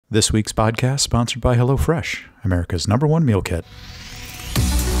This week's podcast sponsored by HelloFresh, America's #1 meal kit.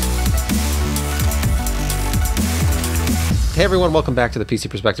 Hey everyone, welcome back to the PC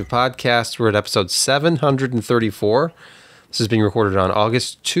Perspective Podcast. We're at episode 734. This is being recorded on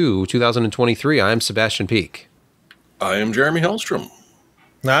August 2, 2023. I'm Sebastian Peak. I am Jeremy Hellstrom.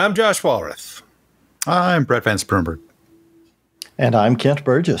 I'm Josh Walrath. I'm Brett Van Sprumberg. And I'm Kent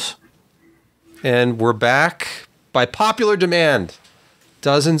Burgess. And we're back by popular demand.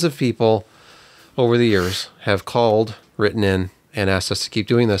 Dozens of people over the years have called, written in, and asked us to keep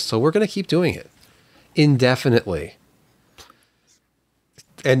doing this. So we're going to keep doing it indefinitely.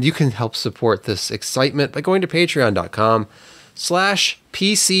 And you can help support this excitement by going to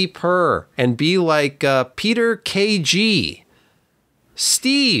patreon.com/PCPer and be like Peter KG,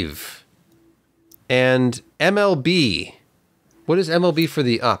 Steve, and MLB. What is MLB for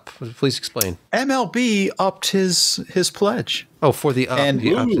the up? Please explain. MLB upped his pledge. Oh, for the up. And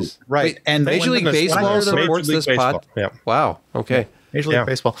right. Wait, And Major League Baseball supports this pod? Yeah. Wow. Okay. Major League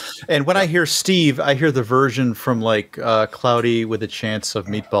Baseball. And when I hear Steve, I hear the version from like Cloudy with a Chance of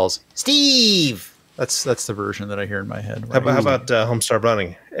Meatballs. Steve! That's the version that I hear in my head. How about Homestar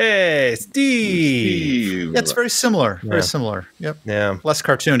Bunny? Hey, Steve! Yeah, it's very similar. Yeah. Very similar. Yep. Yeah. Less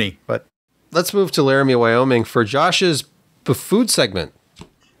cartoony, but... Let's move to Laramie, Wyoming for Josh's food segment.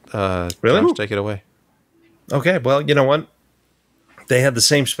 Really? Josh, take it away. Okay, well, you know what? They had the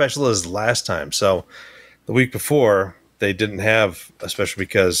same special as last time. So the week before, they didn't have a special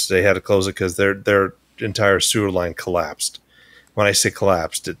because they had to close it because their entire sewer line collapsed. When I say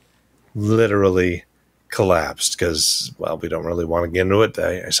collapsed, it literally collapsed because, well, we don't really want to get into it.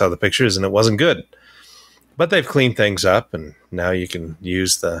 I saw the pictures and it wasn't good. But they've cleaned things up and now you can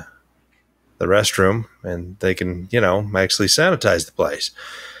use the restroom and they can, actually sanitize the place.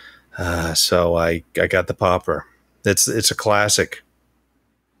 So I got the popper. It's a classic.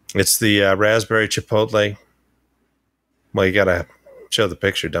 It's the raspberry chipotle. Well, you got to show the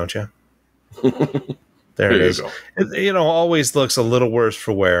picture, don't you? There it is. Go. It, always looks a little worse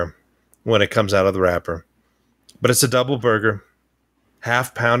for wear when it comes out of the wrapper. But it's a double burger,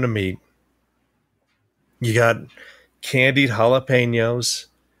 half pound of meat. You got candied jalapenos,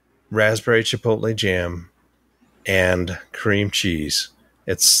 raspberry chipotle jam, and cream cheese.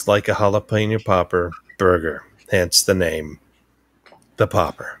 It's like a jalapeno popper burger, hence the name, the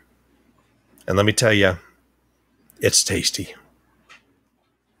popper. And let me tell you, it's tasty.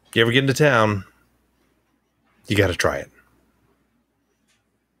 You ever get into town, you got to try it.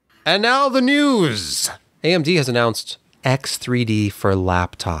 And now the news. AMD has announced X3D for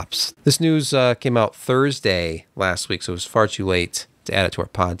laptops. This news came out Thursday last week, so it was far too late to add it to our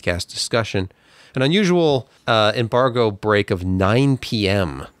podcast discussion. An unusual embargo break of 9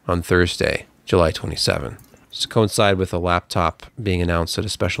 p.m. on Thursday, July 27, to coincide with a laptop being announced at a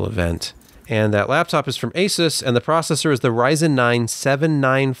special event. And that laptop is from Asus, and the processor is the Ryzen 9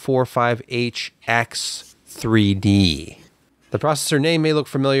 7945H X3D. The processor name may look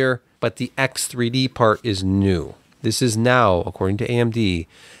familiar, but the X3D part is new. This is now, according to AMD,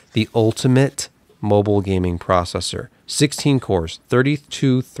 the ultimate mobile gaming processor. 16 cores,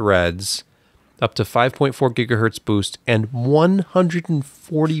 32 threads, up to 5.4 gigahertz boost, and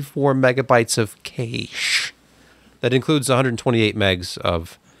 144 megabytes of cache. That includes 128 megs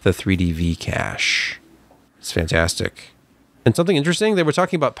of the 3D V cache. It's fantastic. And something interesting, they were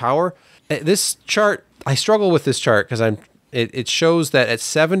talking about power. This chart, I struggle with this chart because it shows that at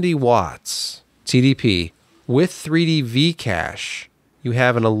 70 watts TDP with 3D V cache, you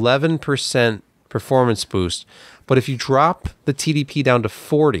have an 11% performance boost. But if you drop the TDP down to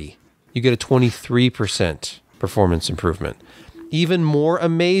 40, you get a 23% performance improvement. Even more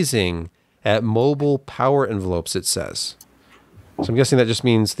amazing at mobile power envelopes, it says. So I'm guessing that just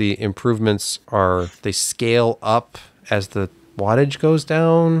means the improvements they scale up as the wattage goes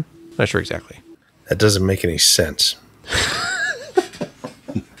down. Not sure exactly. That doesn't make any sense.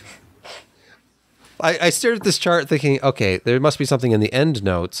 I stared at this chart thinking, okay, there must be something in the end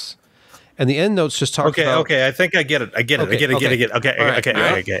notes. And the end notes just talk about... Okay, I think I get it. I get it.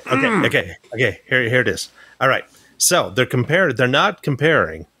 Okay. Here it is. All right. So they're not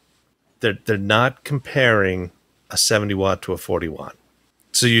comparing a 70 watt to a 40 watt.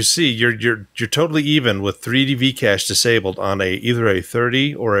 So you see, you're totally even with 3D V cache disabled on either a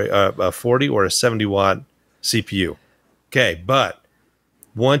 30 or a 40 or a 70 watt CPU. Okay, but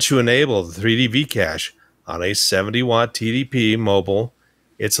once you enable the 3D V cache on a 70 watt TDP mobile,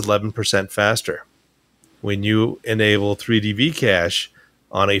 it's 11% faster. When you enable 3D V cache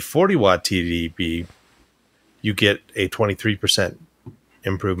on a 40 watt TDP, you get a 23%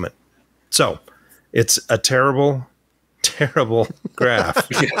 improvement. So it's a terrible terrible graph.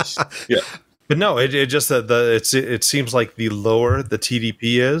 Yes. Yeah. But no, it just it seems like the lower the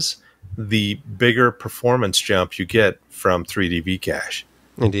TDP is, the bigger performance jump you get from 3D Vcache.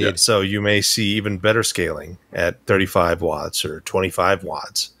 Indeed. Yeah. So you may see even better scaling at 35 watts or 25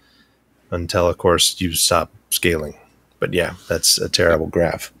 watts until, of course, you stop scaling. But yeah, that's a terrible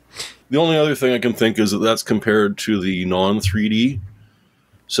graph. The only other thing I can think is that that's compared to the non-3D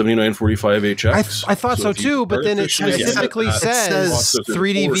 7945HX. I thought so if you too, but then it artificially set specifically that says process in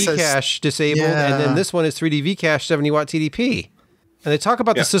 3D forward. Vcache disabled, Yeah. and then this one is 3D Vcache 70 watt TDP. And they talk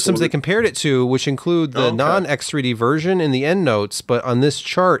about the Yeah, systems so they compared it to, which include the Okay. non-X3D version in the end notes, but on this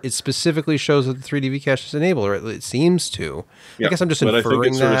chart, it specifically shows that the 3D Vcache is enabled, or it seems to. Yeah, I guess I'm just but I think inferring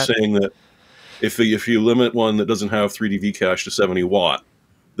it's sort that. of saying that if you limit one that doesn't have 3D Vcache to 70 watt,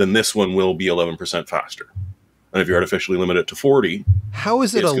 then this one will be 11% faster. And if you artificially limit it to 40, How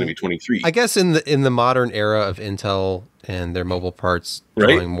is it it's going to be 23. I guess in the modern era of Intel and their mobile parts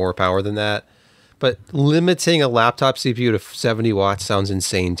Right. drawing more power than that, but limiting a laptop CPU to 70 watts sounds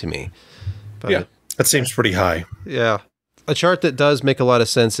insane to me. But Yeah. That seems pretty high. yeah. A chart that does make a lot of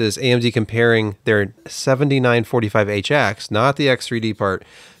sense is AMD comparing their 7945HX, not the X3D part,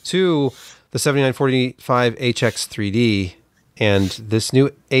 to the 7945HX3D. And this new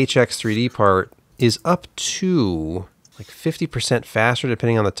HX3D part is up to like 50% faster,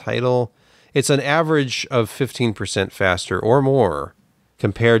 depending on the title. It's an average of 15% faster or more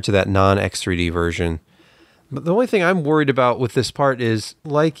compared to that non-X3D version. But the only thing I'm worried about with this part is,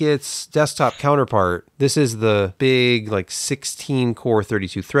 like its desktop counterpart, this is the big, like 16-core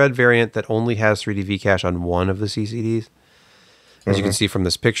 32-thread variant that only has 3D Vcache on one of the CCDs, as you can see from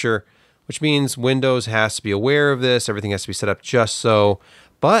this picture, which means Windows has to be aware of this. Everything has to be set up just so.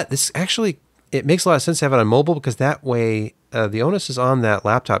 But this actually, it makes a lot of sense to have it on mobile, because that way the onus is on that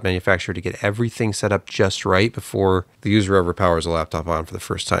laptop manufacturer to get everything set up just right before the user ever powers a laptop on for the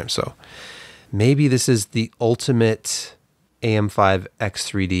first time. So maybe this is the ultimate AM5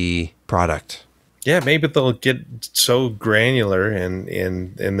 X3D product. Yeah, maybe they'll get so granular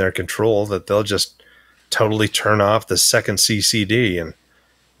in their control that they'll just totally turn off the second CCD, and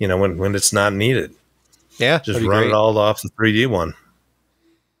when it's not needed, Yeah, just that'd be run great. it all off the 3D one.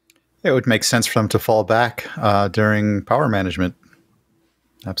 It would make sense for them to fall back during power management.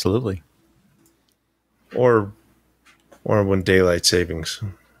 Absolutely. Or when daylight savings.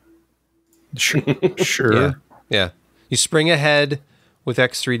 Sure. Sure. Yeah, yeah. You spring ahead with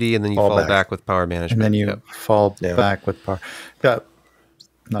X3D, and then you Fall fall back. back with power management. And then you Yep. fall Yeah. back with power. Not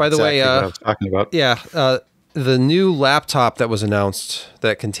By the way, exactly what I was talking about. Yeah, the new laptop that was announced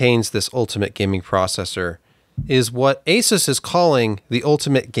that contains this ultimate gaming processor is what Asus is calling the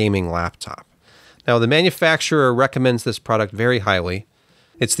ultimate gaming laptop. Now, the manufacturer recommends this product very highly.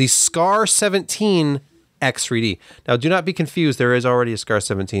 It's the SCAR 17 X3D. Now, do not be confused. There is already a SCAR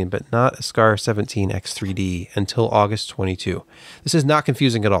 17, but not a SCAR 17 X3D until August 22. This is not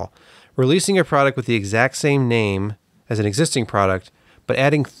confusing at all. Releasing a product with the exact same name as an existing product, but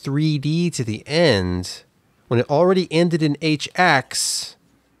adding 3D to the end when it already ended in HX,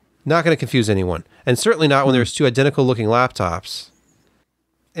 not going to confuse anyone. And certainly not when there's two identical looking laptops.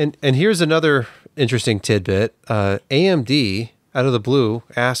 And here's another interesting tidbit. AMD, out of the blue,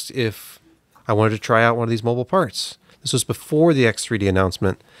 asked if I wanted to try out one of these mobile parts. This was before the X3D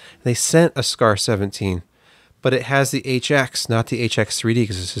announcement. They sent a SCAR 17, but it has the HX, not the HX3D,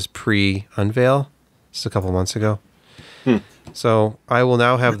 because this is pre-unveil. This is a couple months ago. So I will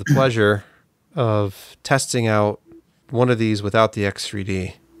now have the pleasure of testing out one of these without the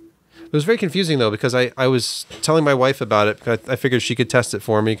X3D. It was very confusing, though, because I was telling my wife about it. Because I figured she could test it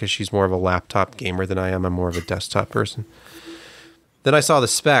for me because she's more of a laptop gamer than I am. I'm more of a desktop person. Then I saw the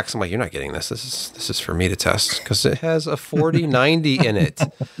specs. I'm like, you're not getting this. This is for me to test because it has a 4090 in it.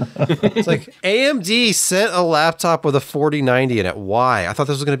 It's like AMD sent a laptop with a 4090 in it. Why? I thought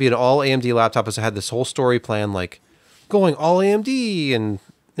this was going to be an all AMD laptop, as it had this whole story plan, like going all AMD, and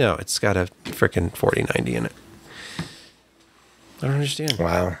no, it's got a freaking 4090 in it. I don't understand.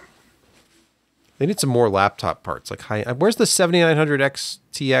 Wow. They need some more laptop parts. Like, where's the 7900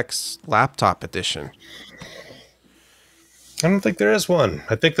 XTX laptop edition? I don't think there is one.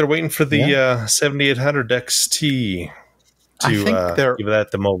 I think they're waiting for the 7800 XT I think to give that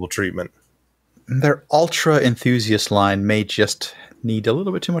the mobile treatment. Their ultra enthusiast line may just need a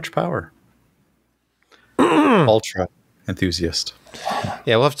little bit too much power. Ultra enthusiast.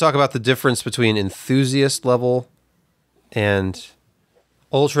 Yeah, we'll have to talk about the difference between enthusiast level and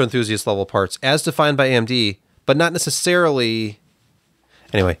ultra enthusiast level parts as defined by AMD, but not necessarily.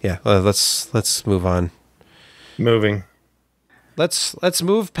 Anyway, yeah, let's move on. Moving. let's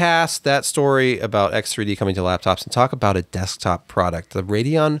move past that story about X3D coming to laptops and talk about a desktop product. The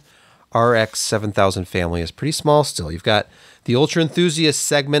Radeon RX 7000 family is pretty small still. You've got the Ultra Enthusiast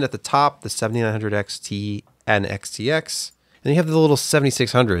segment at the top, the 7900 XT and XTX, and you have the little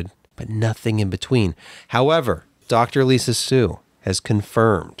 7600, but nothing in between. However, Dr. Lisa Su has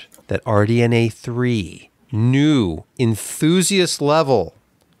confirmed that RDNA3, new enthusiast level.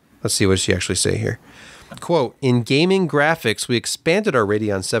 Let's see what she actually say here. Quote, in gaming graphics, we expanded our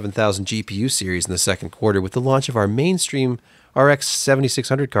Radeon 7000 GPU series in the second quarter with the launch of our mainstream RX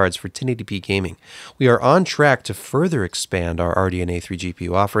 7600 cards for 1080p gaming. We are on track to further expand our RDNA3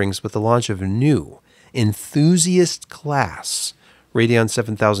 GPU offerings with the launch of new enthusiast class Radeon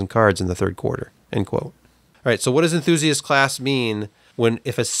 7000 cards in the third quarter, end quote. All right, so what does enthusiast class mean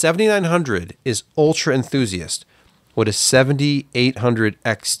if a 7900 is ultra enthusiast? Would a 7800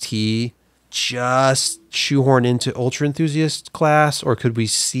 XT just shoehorn into ultra enthusiast class, or could we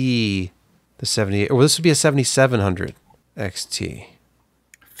see the 78, or this would be a 7700 XT?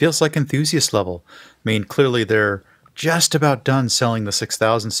 Feels like enthusiast level. I mean, clearly they're just about done selling the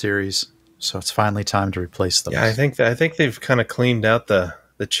 6000 series, so it's finally time to replace them. Yeah, I think they've kind of cleaned out the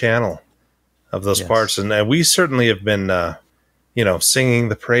channel of those parts, and we certainly have been singing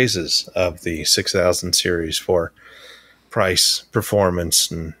the praises of the 6000 series for price,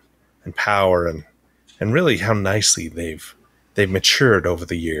 performance, and power, and really how nicely they've matured over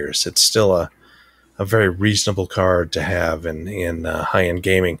the years. It's still a very reasonable card to have in high-end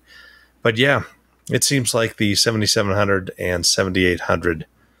gaming. But yeah, it seems like the 7700 and 7800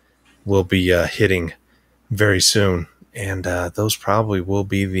 will be hitting very soon, and those probably will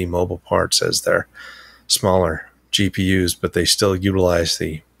be the mobile parts, as they're smaller GPUs, but they still utilize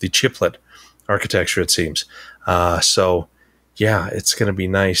the chiplet architecture, it seems. So yeah, it's going to be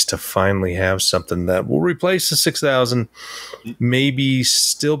nice to finally have something that will replace the 6000, maybe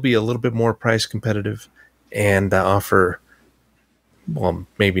still be a little bit more price competitive, and offer, well,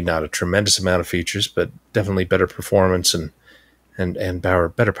 maybe not a tremendous amount of features, but definitely better performance and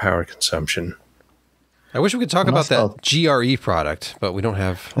better power consumption. I wish we could talk about that GRE product, but we don't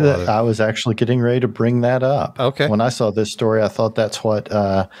have a lot of... I was actually getting ready to bring that up. Okay. When I saw this story, I thought that's what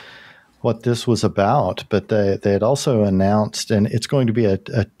this was about. But they had also announced, and it's going to be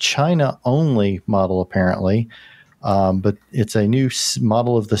a China-only model apparently, but it's a new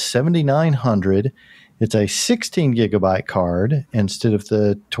model of the 7900. It's a 16 gigabyte card instead of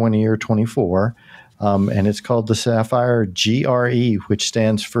the 20 or 24, and it's called the Sapphire GRE, which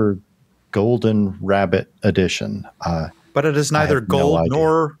stands for Golden Rabbit Edition. But it is neither gold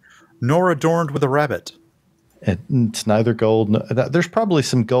nor adorned with a rabbit. It's neither gold. There's probably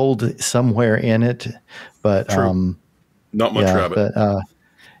some gold somewhere in it, but not much rabbit. But,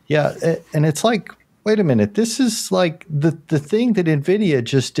 and it's like, wait a minute, this is like the thing that NVIDIA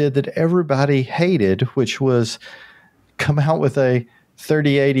just did that everybody hated, which was come out with a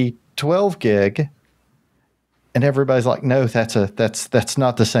 3080 12 gig. And everybody's like, no, that's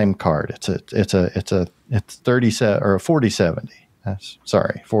not the same card. It's 3070 or a 4070.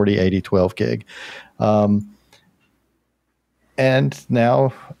 Sorry, 4080 12 gig. And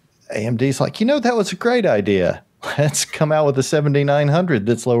now AMD's like, that was a great idea. Let's come out with a 7900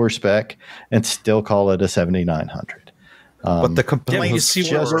 that's lower spec and still call it a 7900. But the complaint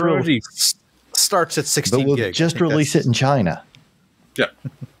starts at 16 gig. Just release it in China. Yeah.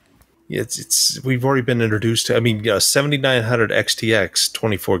 We've already been introduced to, 7900 XTX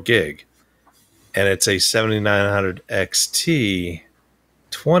 24 gig, and it's a 7900 XT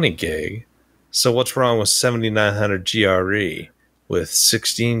 20 gig. So what's wrong with 7900 GRE with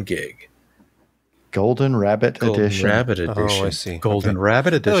 16 gig? Golden Rabbit Edition. Oh, I see. Golden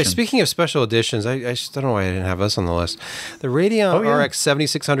Rabbit Edition. By the way, speaking of special editions, I just don't know why I didn't have this on the list. The Radeon RX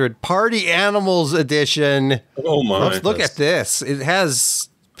 7600 Party Animals Edition. Oh my! Look at this. It has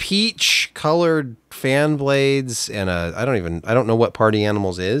peach colored fan blades and I don't know what Party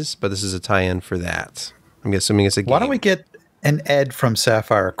Animals is, but this is a tie-in for that. I'm assuming it's a game. Why don't we get an Ed from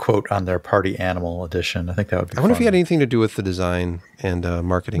Sapphire quote on their Party Animal Edition? I think that would be fun. I wonder if he had anything to do with the design and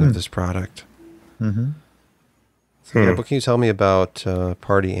marketing of this product. Mm-hmm. So, what can you tell me about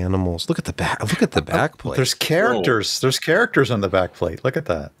Party Animals? Look at the back. Look at the back plate. There's characters. There's characters on the back plate. Look at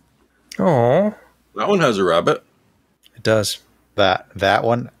that. Oh, that one has a rabbit. It does. That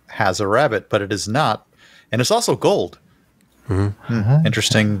one has a rabbit, but it is not, and it's also gold. Mm-hmm.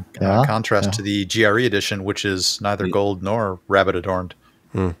 Interesting contrast to the GRE edition, which is neither gold nor rabbit adorned.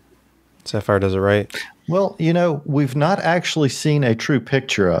 Sapphire does it right. Well, we've not actually seen a true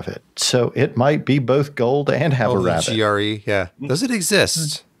picture of it, so it might be both gold and have a rabbit. GRE, yeah. Does it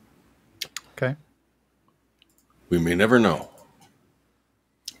exist? Okay. We may never know.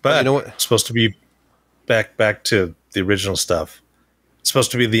 But you know what? it's supposed to be back to the original stuff. It's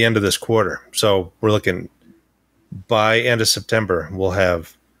supposed to be the end of this quarter. So we're looking by end of September, we'll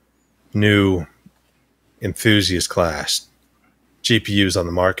have new enthusiast class GPUs on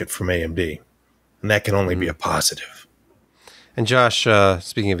the market from AMD. And that can only be a positive. And Josh,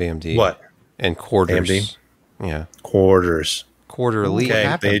 speaking of AMD. What? And quarters. AMD? Yeah. Quarters. Quarterly What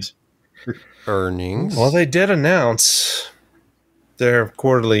happened? earnings. Well, they did announce their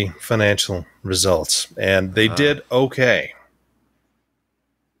quarterly financial results, and they did okay.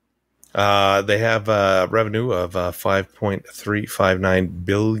 They have a revenue of $5.359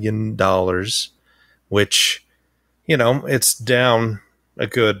 billion, which, it's down a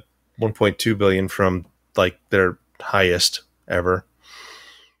good $1.2 billion from like their highest ever.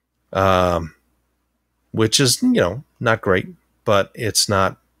 Which is, not great, but it's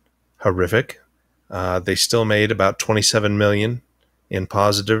not horrific. They still made about $27 million in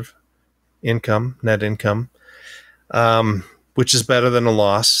positive income, net income, which is better than a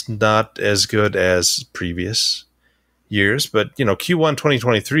loss. Not as good as previous years, but Q1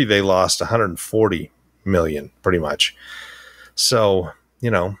 2023 they lost $140 million pretty much. So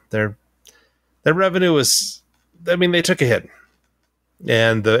their revenue is, they took a hit,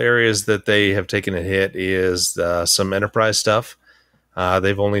 and the areas that they have taken a hit is some enterprise stuff.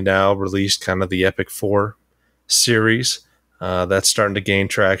 They've only now released kind of the Epic 4 series. That's starting to gain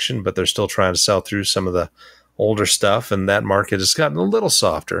traction, but they're still trying to sell through some of the older stuff, and that market has gotten a little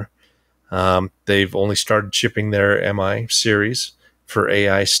softer. They've only started shipping their MI series for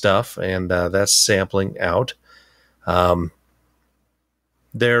AI stuff, and that's sampling out.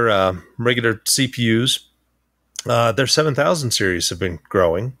 Their regular CPUs, their 7000 series have been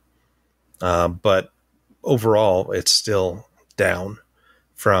growing, but overall it's still down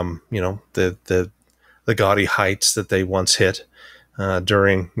from the gaudy heights that they once hit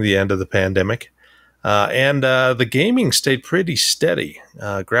during the end of the pandemic. And the gaming stayed pretty steady.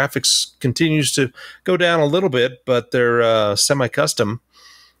 Graphics continues to go down a little bit, but they're semi-custom.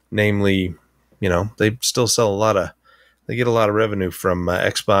 Namely, they still sell they get a lot of revenue from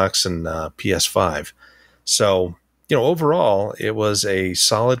Xbox and PS5. So, overall, it was a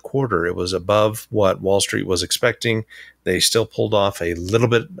solid quarter. It was above what Wall Street was expecting. They still pulled off a little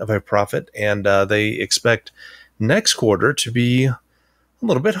bit of a profit, and they expect next quarter to be a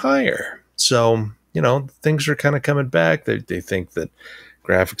little bit higher. So, things are kind of coming back. They think that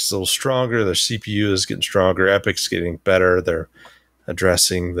graphics is a little stronger. Their CPU is getting stronger. Epic's getting better. They're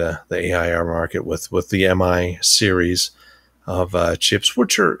addressing the AIR market with the MI series of chips,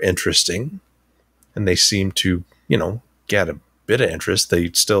 which are interesting. And they seem to, get a bit of interest.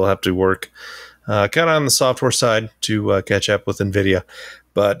 They still have to work kind of on the software side to catch up with NVIDIA.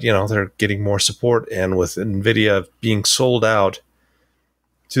 But, they're getting more support. And with NVIDIA being sold out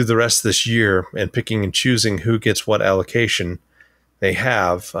through the rest of this year and picking and choosing who gets what allocation they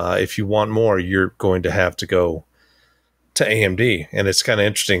have, if you want more, you're going to have to go to AMD. And it's kind of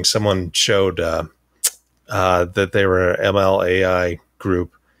interesting. Someone showed that they were an MLAI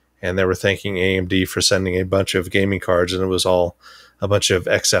group, and they were thanking AMD for sending a bunch of gaming cards, and it was all a bunch of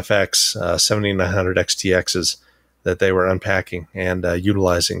XFX 7900 XTXs that they were unpacking and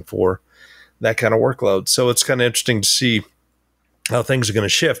utilizing for that kind of workload. So it's kind of interesting to see how things are going to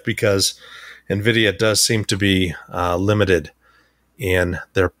shift, because NVIDIA does seem to be limited in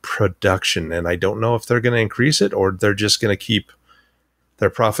their production. And I don't know if they're going to increase it, or they're just going to keep their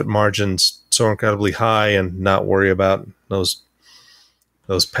profit margins so incredibly high and not worry about those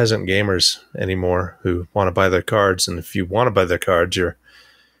peasant gamers anymore who want to buy their cards. And if you want to buy their cards, you're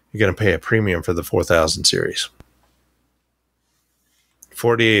going to pay a premium for the 4000 series.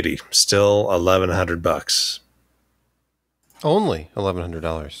 4080, still $1,100. Only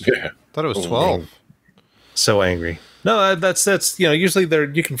 $1,100. Yeah. Thought it was 12. So angry. No, that's usually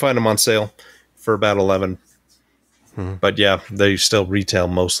you can find them on sale for about 11. But yeah, they still retail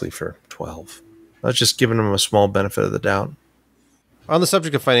mostly for 12. I was just giving them a small benefit of the doubt. On the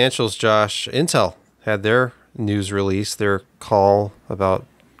subject of financials, Josh, Intel had their news release, their call about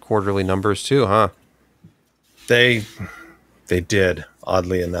quarterly numbers too, huh? They did,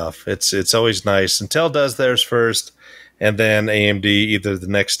 oddly enough. It's always nice. Intel does theirs first, and then AMD either the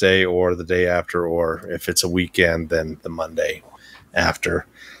next day or the day after, or if it's a weekend, then the Monday after.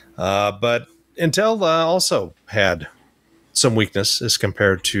 But Intel also had some weakness as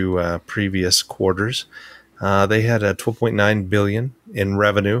compared to previous quarters. They had a $12.9 billion in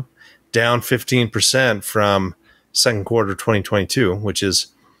revenue, down 15% from second quarter 2022, which is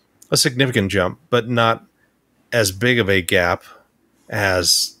a significant jump, but not as big of a gap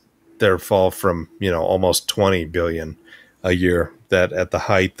as their fall from almost $20 billion a year that at the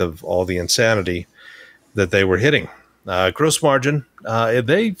height of all the insanity that they were hitting. Gross margin,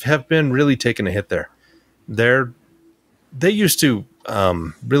 they have been really taking a hit there. They used to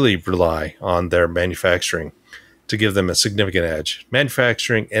really rely on their manufacturing to give them a significant edge.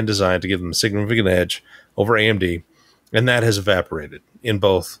 Manufacturing and design to give them a significant edge over AMD, and that has evaporated in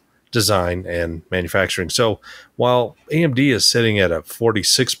both design and manufacturing. So while AMD is sitting at a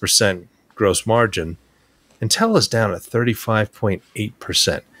 46% gross margin, Intel is down at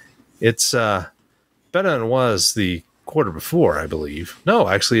 35.8%. It's better than it was the quarter before, I believe. No,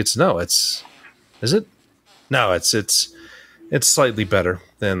 actually, is it? No, it's slightly better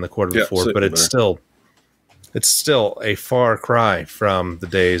than the quarter before, but it's still a far cry from the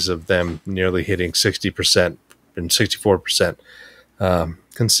days of them nearly hitting 60% and 64%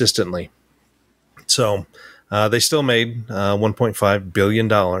 consistently. So they still made $1.5 billion,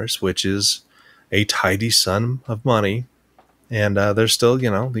 which is a tidy sum of money. And they're still,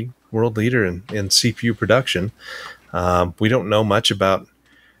 the world leader in CPU production. We don't know much about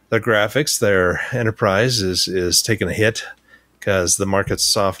their graphics. Their enterprise is taking a hit because the market's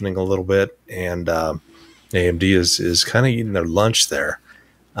softening a little bit, and AMD is kind of eating their lunch there.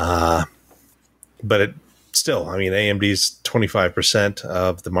 But it still, AMD's 25%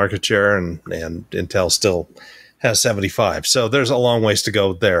 of the market share, and Intel still has 75%. So there's a long ways to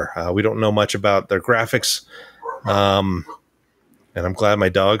go there. We don't know much about their graphics. And I'm glad my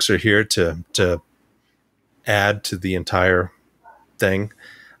dogs are here to add to the entire thing.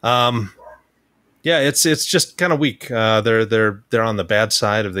 It's just kind of weak. They're on the bad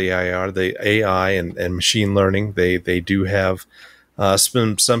side of the AI and machine learning. They do have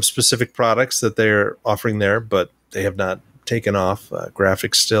some specific products that they're offering there, but they have not taken off.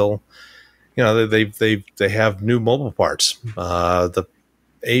 Graphics still, they have new mobile parts. The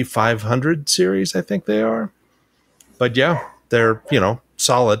A500 series, I think they are. But yeah, they're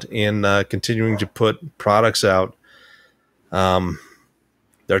solid in continuing to put products out.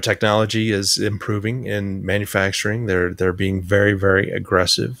 Their technology is improving in manufacturing. They're being very, very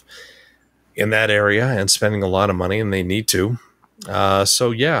aggressive in that area and spending a lot of money, and they need to.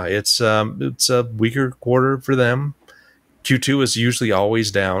 It's a weaker quarter for them. Q2 is usually always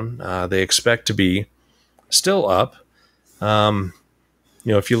down. They expect to be still up.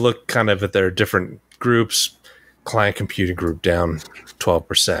 If you look kind of at their different groups, client computing group down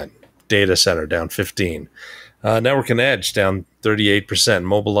 12%, data center down 15%, network and edge down 38%,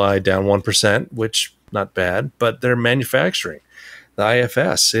 Mobileye down 1%, which not bad, but they're manufacturing. The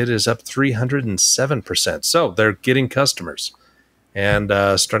IFS, it is up 307%. So they're getting customers and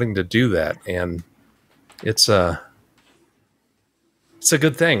starting to do that. And it's a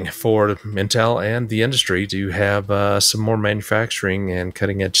good thing for Intel and the industry to have some more manufacturing and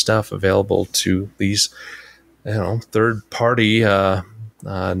cutting edge stuff available to these third-party,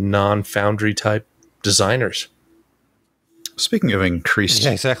 non-foundry type designers. Speaking of increased...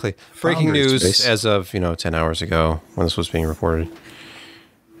 Yeah, exactly. Breaking news space. As of, 10 hours ago when this was being reported.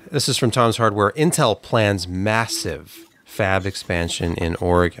 This is from Tom's Hardware. Intel plans massive fab expansion in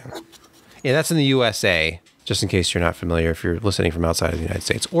Oregon. Yeah, that's in the USA, just in case you're not familiar if you're listening from outside of the United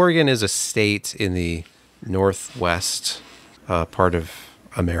States. Oregon is a state in the northwest part of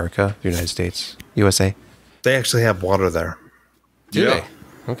America, the United States, USA. They actually have water there. Do they?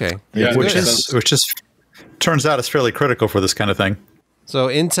 Okay. Yeah, which is turns out is fairly critical for this kind of thing. So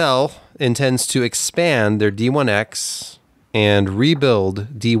Intel intends to expand their D1X and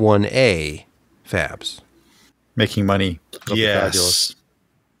rebuild D1A fabs. Making money. Yes.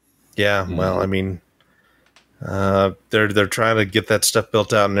 Yeah, well, they're trying to get that stuff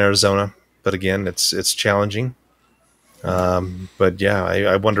built out in Arizona, but again, it's challenging. But yeah,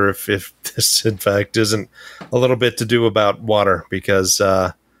 I wonder if this in fact isn't a little bit to do about water, because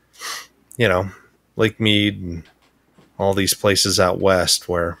Lake Mead and all these places out west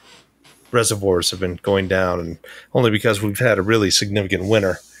where reservoirs have been going down, and only because we've had a really significant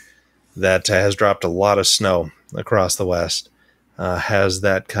winter that has dropped a lot of snow across the west, has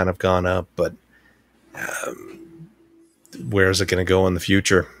that kind of gone up. But where is it going to go in the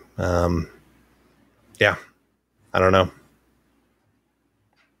future? Yeah, I don't know.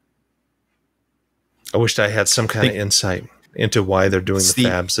 I wished I had some kind of insight into why they're doing the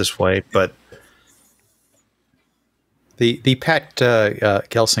fabs this way, but the Pat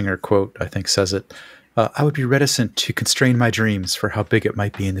Gelsinger quote, I think, says it. I would be reticent to constrain my dreams for how big it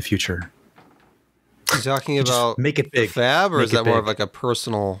might be in the future. He's talking about make it big, fab, or is that more of like a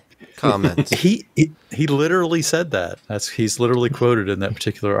personal comment? he literally said that. He's literally quoted in that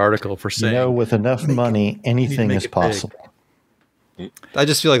particular article for saying, with enough money, anything is possible. I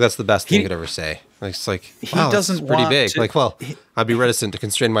just feel like that's the best thing you could ever say. Like, it's like, wow, he doesn't it's pretty want big. to- Like, well, I'd be reticent to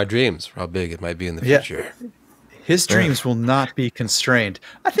constrain my dreams for how big it might be in the future. His dreams will not be constrained.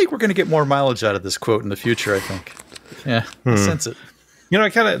 I think we're going to get more mileage out of this quote in the future, I think. Yeah, I sense it. You know, I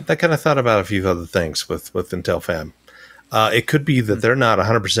kind of thought about a few other things with Intel Fab. It could be that they're not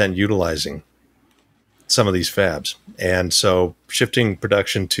 100% utilizing some of these fabs, and so shifting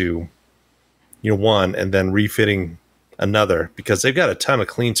production to one and then refitting another, because they've got a ton of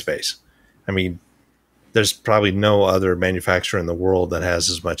clean space. I mean, there's probably no other manufacturer in the world that has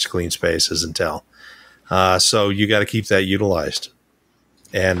as much clean space as Intel. So you got to keep that utilized.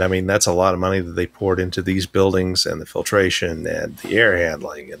 And I mean, that's a lot of money that they poured into these buildings and the filtration and the air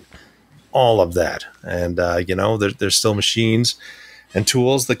handling and all of that. And, there's still machines and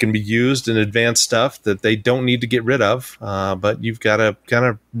tools that can be used in advanced stuff that they don't need to get rid of. But you've got to kind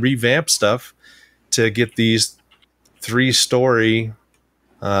of revamp stuff to get these 3-story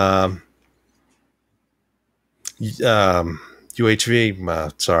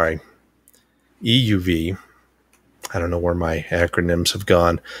EUV. I don't know where my acronyms have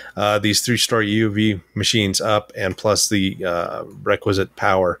gone. These 3-story EUV machines up, and plus the requisite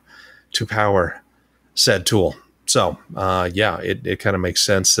power to power said tool. So it kind of makes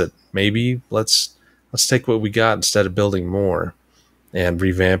sense that maybe let's take what we got instead of building more and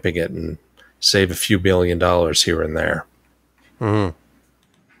revamping it and save a few $1 billion here and there. Mm-hmm.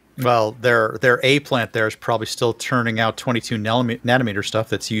 Well, their A plant there is probably still turning out 22 nanometer stuff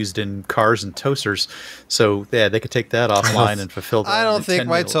that's used in cars and toasters. So yeah, they could take that offline and fulfill that. I don't think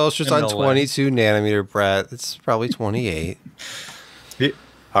my toaster's on 22 nanometer, Brett. It's probably 28.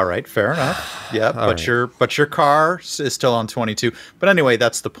 All right, fair enough. Yeah, but your car is still on 22. But anyway,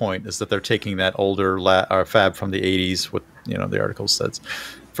 that's the point, is that they're taking that older fab from the 80s, what the article says,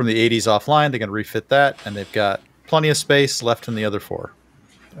 from the 80s offline. They're going to refit that, and they've got plenty of space left in the other 4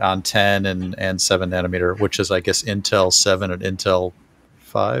 on 10 and 7 nanometer, which is, I guess, Intel 7 and Intel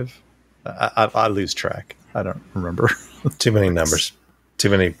 5. I lose track. I don't remember. Too many numbers. Too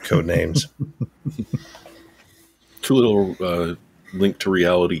many code names. Too little link to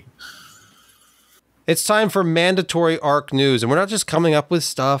reality. It's time for mandatory ARC news, and we're not just coming up with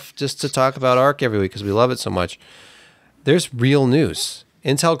stuff just to talk about ARC every week because we love it so much. There's real news.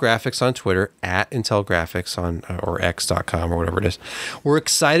 Intel Graphics on Twitter, at Intel Graphics on or x.com or whatever it is. We're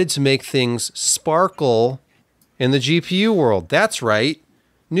excited to make things sparkle in the GPU world. That's right.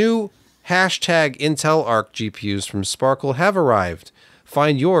 New hashtag Intel ARC GPUs from Sparkle have arrived.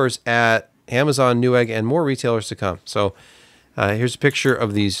 Find yours at Amazon, Newegg, and more retailers to come. So here's a picture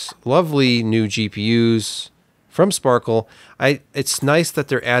of these lovely new GPUs from Sparkle. It's nice that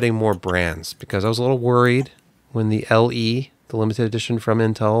they're adding more brands, because I was a little worried when the LE, the limited edition from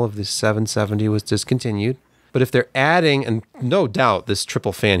Intel of the 770, was discontinued. But if they're adding, and no doubt this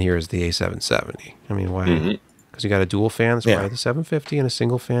triple fan here is the A770. I mean, why? Because you got a dual fan, that's why the 750, and a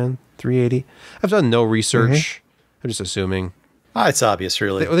single fan, 380. I've done no research. I'm just assuming. It's obvious,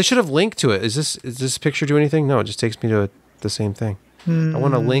 really. They should have linked to it. Is this picture do anything? No, it just takes me to the same thing. I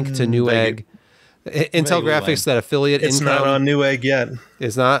want to link to Newegg. Intel Graphics, that affiliate It's income. not on Newegg yet.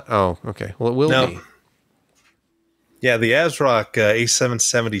 It's not? Oh, okay. Well, it will be. Yeah, the ASRock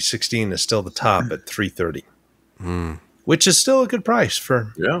A770-16 is still the top at $330, which is still a good price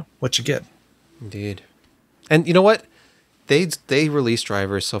for what you get. Indeed. And you know what? They release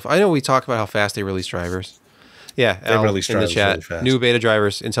drivers. So I know we talk about how fast they release drivers. Yeah, they release in the drivers chat. really fast. New beta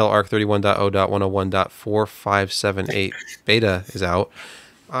drivers, Intel Arc 31.0.101.4578 beta is out.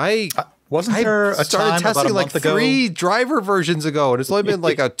 Wasn't there a started time testing about a like month ago? 3 driver versions ago, and it's only been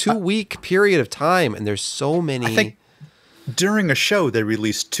like a 2-week period of time, and there's so many. I think during a show they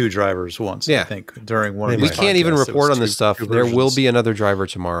released 2 drivers once. I think during one of we these can't even podcasts, report it was on this two stuff. There will versions. be another driver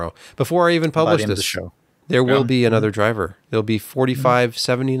tomorrow. Before I even publish By the end of this the show. there will be another driver. There'll be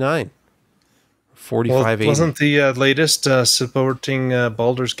 4579. 4580. Wasn't the latest supporting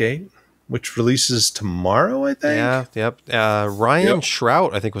Baldur's Gate, which releases tomorrow, I think? Yeah, yep. Ryan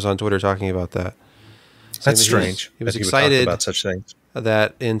Shrout, I think, was on Twitter talking about that. That's strange. He was that would excited talk about such things.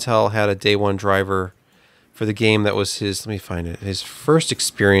 that Intel had a day one driver for the game that was his, let me find it, his first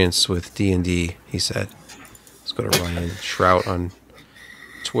experience with D&D, he said. Let's go to Ryan Shrout on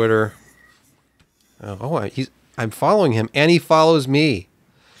Twitter. I'm following him, and he follows me.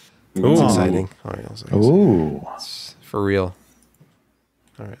 Ooh. It's exciting. All right, I was like, Ooh. it's for real.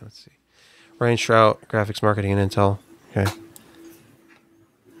 All right, let's see. Ryan Shrout, graphics marketing and Intel. Okay.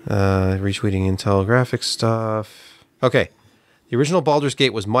 Retweeting Intel graphics stuff. Okay. The original Baldur's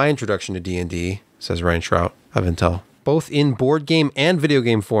Gate was my introduction to D&D, says Ryan Shrout of Intel. both in board game and video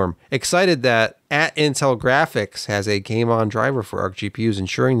game form. Excited that at Intel Graphics has a game-on driver for ARC GPUs,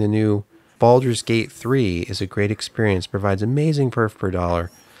 ensuring the new Baldur's Gate 3 is a great experience, provides amazing perf per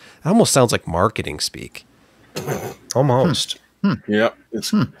dollar. It almost sounds like marketing speak. Almost. Yeah,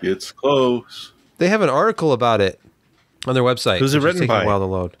 it's close. They have an article about it on their website. Who's it written by? A while to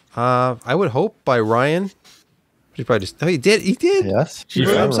load. I would hope by Ryan. He probably just. Oh, he did. He did. Yes. He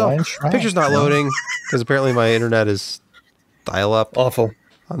wrote it himself. Ryan Schreck. Picture's not loading because apparently my internet is dial-up Awful.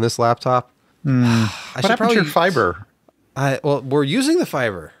 on this laptop. What happened to your fiber? Well, we're using the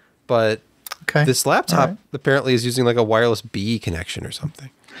fiber, but Okay. this laptop All right. apparently is using like a wireless B connection or something.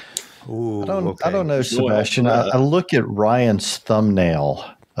 Ooh, I don't know, Sebastian. I look at Ryan's thumbnail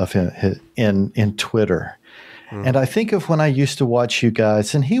of him in Twitter, and I think of when I used to watch you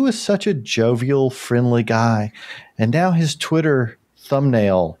guys, and he was such a jovial, friendly guy, and now his Twitter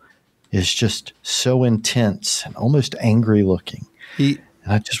thumbnail is just so intense and almost angry looking. And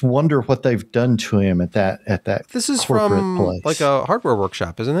I just wonder what they've done to him at that. This is corporate from place. like a hardware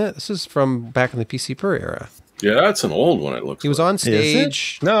workshop, isn't it? This is from back in the PCPer era. Yeah, that's an old one. It looks. He was on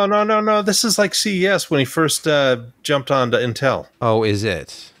stage. No. This is like CES when he first jumped onto Intel. Oh, is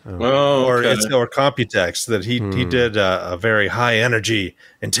it? Oh. Oh, Or okay. or Computex that he did a very high energy,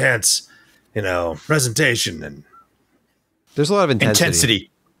 intense, presentation and There's a lot of intensity.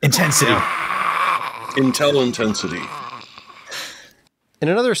 Intensity. Intel intensity. In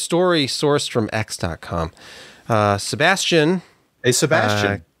another story sourced from X.com, Sebastian Hey,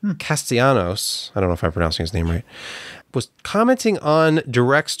 Sebastian. Castellanos, I don't know if I'm pronouncing his name right, was commenting on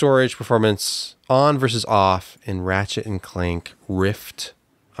DirectStorage performance on versus off in Ratchet and Clank Rift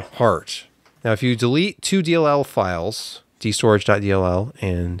Apart. Now, if you delete two DLL files, dstorage.dll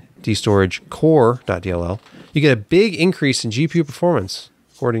and dstoragecore.dll, you get a big increase in GPU performance,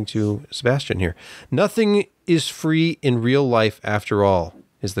 according to Sebastian here. Nothing is free in real life after all,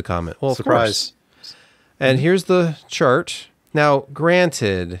 is the comment. Well, of course. Surprise. And here's the chart. Now,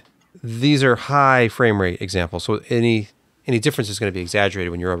 granted, these are high frame rate examples, so any difference is going to be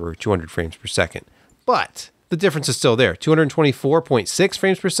exaggerated when you're over 200 frames per second. But the difference is still there. 224.6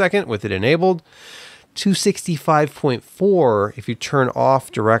 frames per second with it enabled, 265.4 if you turn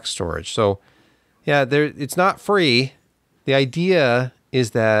off DirectStorage. So, yeah, it's not free. The idea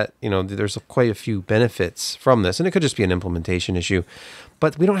is that, there's quite a few benefits from this, and it could just be an implementation issue.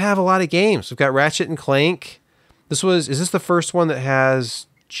 But we don't have a lot of games. We've got Ratchet and Clank. Is this the first one that has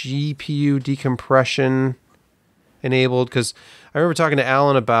GPU decompression enabled? Because I remember talking to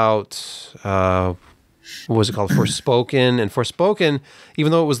Alan about, what was it called? Forspoken. And Forspoken,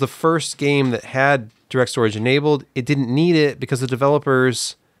 even though it was the first game that had DirectStorage enabled, it didn't need it because the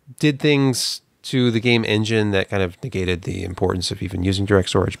developers did things to the game engine that kind of negated the importance of even using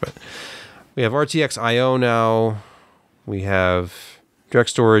DirectStorage. But we have RTX IO now. We have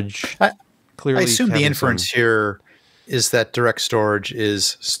DirectStorage. Clearly, I assume the inference here is that DirectStorage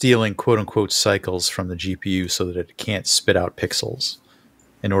is stealing "quote-unquote" cycles from the GPU so that it can't spit out pixels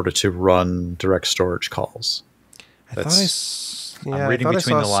in order to run DirectStorage calls. I'm reading between I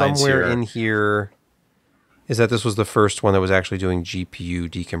saw the lines somewhere here. in here is that this was the first one that was actually doing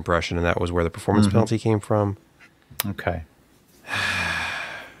GPU decompression, and that was where the performance penalty came from. Okay.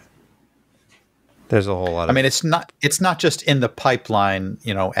 There's a whole lot of... I mean, it's not just in the pipeline,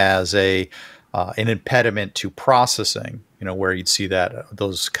 as an impediment to processing, where you'd see that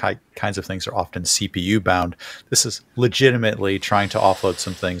those kinds of things are often CPU bound. This is legitimately trying to offload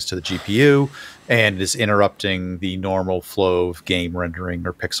some things to the GPU and is interrupting the normal flow of game rendering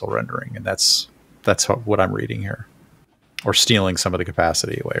or pixel rendering. And that's what I'm reading here. Or stealing some of the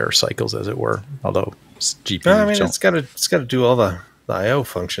capacity away, or cycles, as it were. Although GPUs it's got to do all the I/O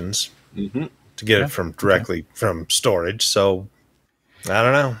functions to get it from directly from storage. So I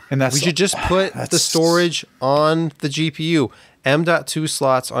don't know. And we should just put the storage on the GPU. M.2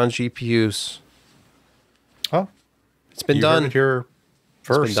 slots on GPUs. Oh, it's been you done. Heard it here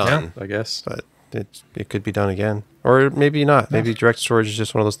first, it's been done, I guess. But it could be done again, or maybe not. Maybe DirectStorage is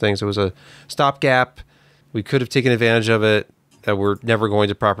just one of those things. It was a stopgap. We could have taken advantage of it. We're never going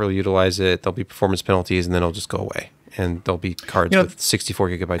to properly utilize it. There'll be performance penalties, and then it'll just go away. And there'll be cards with 64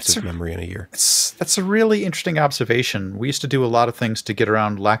 gigabytes of memory in a year. That's a really interesting observation. We used to do a lot of things to get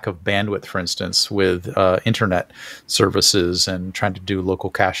around lack of bandwidth, for instance, with internet services and trying to do local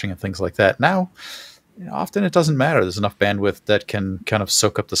caching and things like that. Now, often it doesn't matter. There's enough bandwidth that can kind of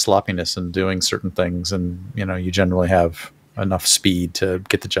soak up the sloppiness in doing certain things, and you generally have enough speed to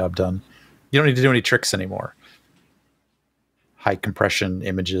get the job done. You don't need to do any tricks anymore. High compression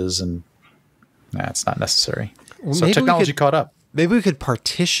images, and it's not necessary. So Maybe technology caught up. Maybe we could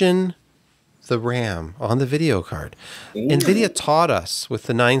partition the RAM on the video card. NVIDIA taught us with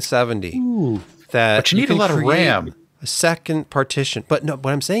the 970 that but you need a can lot of create RAM. a second partition. But no,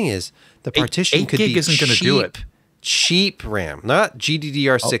 what I'm saying is the partition 8 could gig be isn't gonna do it. cheap RAM, not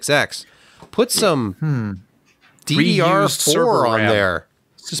GDDR6X. Put some Reused DDR4 server on RAM. there.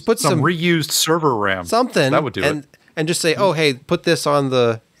 Just put Some some reused server RAM. something That would do it. and just say, oh, hey, put this on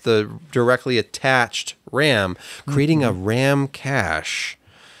the directly attached RAM, creating a RAM cache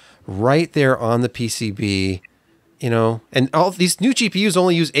right there on the PCB, and all these new GPUs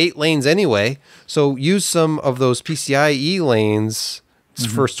only use 8 lanes anyway. So use some of those PCIe lanes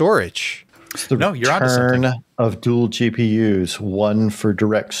for storage. It's the No, you're onto return something. of dual GPUs, one for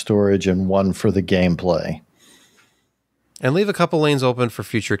direct storage and one for the gameplay. And leave a couple lanes open for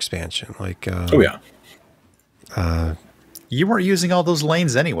future expansion. Like, Oh yeah. You weren't using all those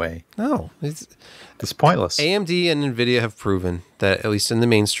lanes anyway. no, It's pointless. AMD and NVIDIA have proven that, at least in the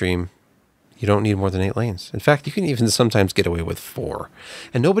mainstream, you don't need more than 8 lanes. In fact, you can even sometimes get away with 4.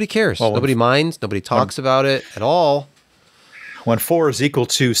 And nobody cares. Well, Nobody minds. Nobody talks about it at all. When 4 is equal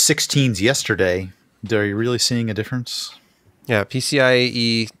to 16s yesterday, are you really seeing a difference? Yeah,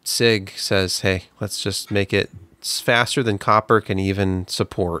 PCIe SIG says, hey, let's just make it faster than copper can even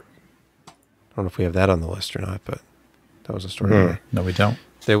support. I don't know if we have that on the list or not, but that was a story today. No, we don't.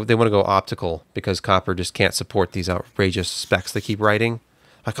 They want to go optical because copper just can't support these outrageous specs they keep writing.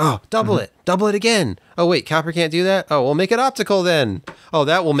 Like, oh, double it again. Oh, wait, copper can't do that? Oh, we'll make it optical then. Oh,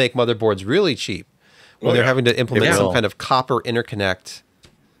 that will make motherboards really cheap. Well, they're having to implement some kind of copper interconnect.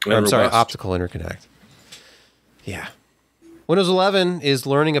 I'm sorry, optical interconnect. Yeah. Windows 11 is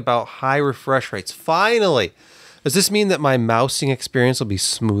learning about high refresh rates. Finally. Does this mean that my mousing experience will be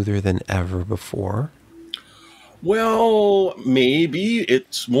smoother than ever before? Well, maybe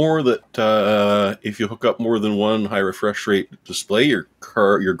it's more that if you hook up more than one high refresh rate display, your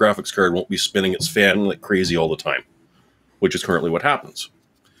graphics card won't be spinning its fan like crazy all the time, which is currently what happens.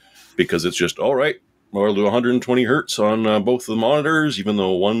 Because it's just, all right, I'll do 120 hertz on both of the monitors, even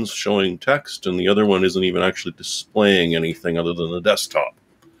though one's showing text and the other one isn't even actually displaying anything other than the desktop.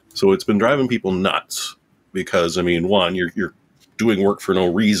 So it's been driving people nuts because, I mean, one, you're doing work for no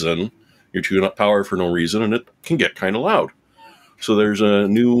reason. You're tuning up power for no reason, and it can get kind of loud. So there's a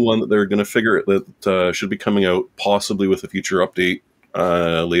new one that they're going to figure that should be coming out possibly with a future update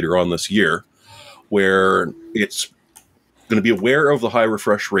later on this year, where it's going to be aware of the high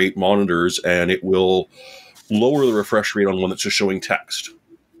refresh rate monitors, and it will lower the refresh rate on one that's just showing text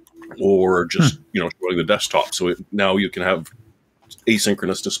or just showing the desktop. So now you can have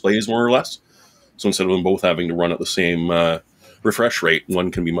asynchronous displays more or less. So instead of them both having to run at the same refresh rate, one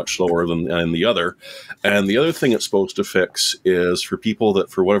can be much slower than the other. And the other thing it's supposed to fix is for people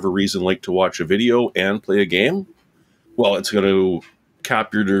that for whatever reason like to watch a video and play a game. Well, it's going to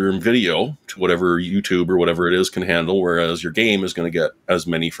capture your video to whatever YouTube or whatever it is can handle, whereas your game is going to get as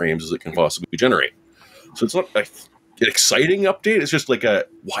many frames as it can possibly generate. So it's not an exciting update. It's just like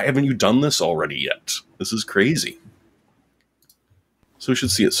why haven't you done this already yet? This is crazy. So we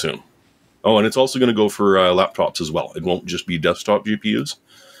should see it soon. Oh, and it's also going to go for laptops as well. It won't just be desktop GPUs.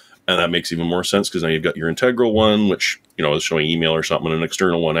 And that makes even more sense because now you've got your integral one, which is showing email or something, and an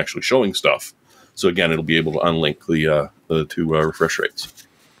external one actually showing stuff. So again, it'll be able to unlink the two refresh rates.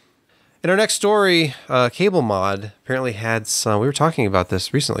 In our next story, Cablemod apparently had some... We were talking about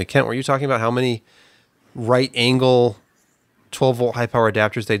this recently. Kent, were you talking about how many right-angle 12-volt high-power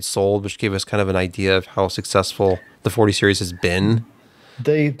adapters they'd sold, which gave us kind of an idea of how successful the 40 series has been?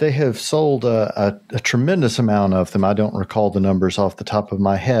 They have sold a tremendous amount of them. I don't recall the numbers off the top of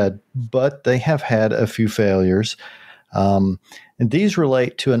my head, but they have had a few failures. And these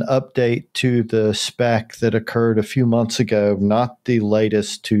relate to an update to the spec that occurred a few months ago, not the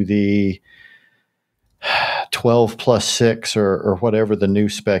latest to the 12+6 or whatever the new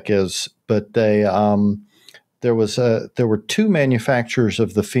spec is, but there were two manufacturers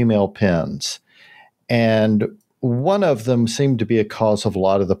of the female pins, and one of them seemed to be a cause of a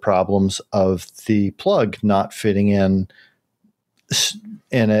lot of the problems of the plug not fitting in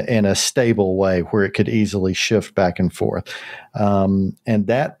a stable way where it could easily shift back and forth. And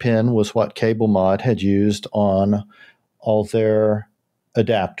that pin was what Cablemod had used on all their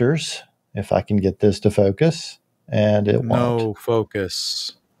adapters. If I can get this to focus, and it won't. No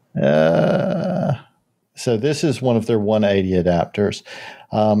focus. So this is one of their 180 adapters.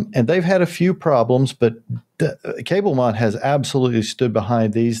 And they've had a few problems, but Cablemod has absolutely stood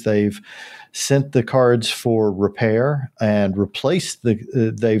behind these. They've sent the cards for repair and replaced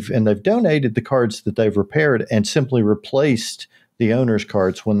they've donated the cards that they've repaired and simply replaced the owner's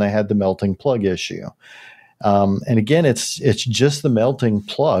cards when they had the melting plug issue. And again, it's just the melting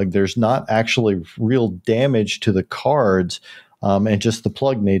plug. There's not actually real damage to the cards, and just the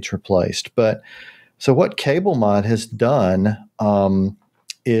plug needs replaced. But so what Cablemod has done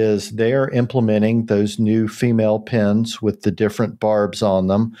is they're implementing those new female pins with the different barbs on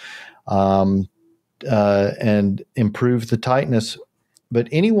them, and improve the tightness. But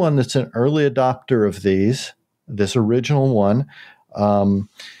anyone that's an early adopter of this original one,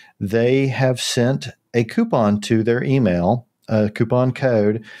 they have sent a coupon to their email, a coupon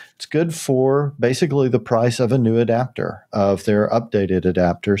code. It's good for basically the price of a new adapter, of their updated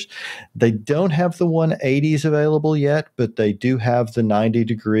adapters. They don't have the 180s available yet, but they do have the 90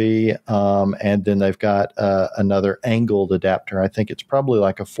 degree, and then they've got another angled adapter. I think it's probably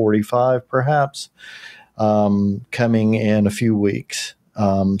like a 45 perhaps, coming in a few weeks.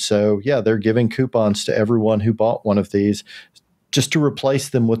 So yeah, they're giving coupons to everyone who bought one of these just to replace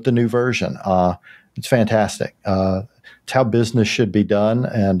them with the new version. It's fantastic. It's how business should be done,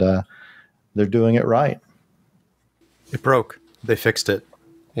 and they're doing it right. It broke. They fixed it.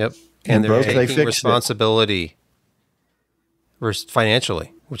 Yep. And they're taking fixed responsibility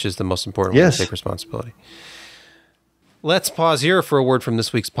financially, which is the most important Yes. way to take responsibility. Let's pause here for a word from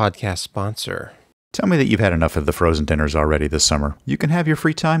this week's podcast sponsor. Tell me that you've had enough of the frozen dinners already this summer. You can have your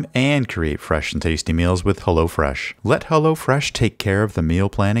free time and create fresh and tasty meals with HelloFresh. Let HelloFresh take care of the meal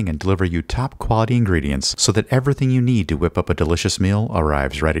planning and deliver you top quality ingredients so that everything you need to whip up a delicious meal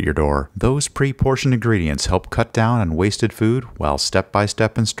arrives right at your door. Those pre-portioned ingredients help cut down on wasted food, while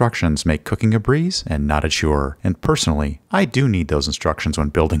step-by-step instructions make cooking a breeze and not a chore. And personally, I do need those instructions when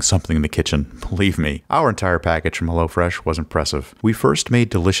building something in the kitchen. Believe me, our entire package from HelloFresh was impressive. We first made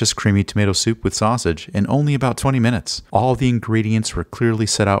delicious creamy tomato soup with sausage in only about 20 minutes. All the ingredients were clearly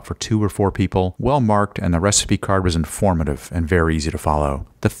set out for 2 or 4 people, well marked, and the recipe card was informative and very easy to follow.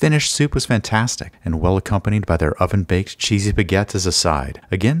 The finished soup was fantastic and well accompanied by their oven-baked cheesy baguettes as a side.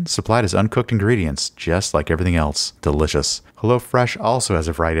 Again, supplied as uncooked ingredients, just like everything else. Delicious. HelloFresh also has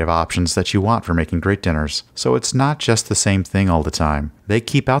a variety of options that you want for making great dinners, so it's not just the same thing all the time. They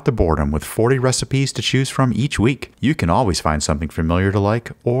keep out the boredom with 40 recipes to choose from each week. You can always find something familiar to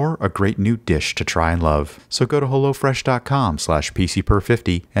like or a great new dish to try and love. So go to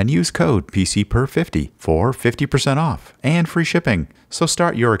HelloFresh.com/PCPer50 and use code PCPer50 for 50% off and free shipping. So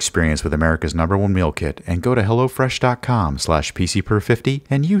start your experience with America's #1 meal kit and go to HelloFresh.com/PCPer50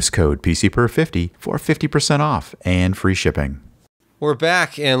 and use code PCPer50 for 50% off and free shipping. We're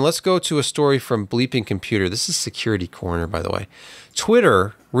back, and let's go to a story from Bleeping Computer. This is Security Corner, by the way.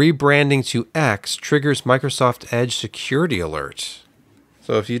 Twitter rebranding to X triggers Microsoft Edge security alert.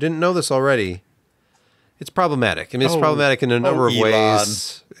 So if you didn't know this already, it's problematic. I mean, it's problematic in a number of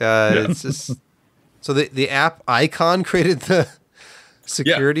ways. It's just, so the app icon created the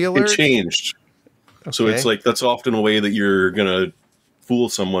security alert? It changed. Okay. So it's like, that's often a way that you're going to fool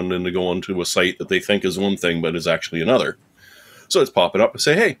someone into going to a site that they think is one thing, but is actually another. So it's popping up and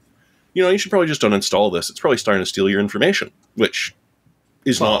say, hey, you should probably just uninstall this. It's probably starting to steal your information, which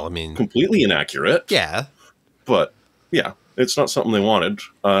is completely inaccurate. Yeah. But yeah, it's not something they wanted.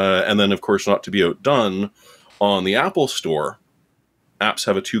 And then, of course, not to be outdone, on the Apple Store, apps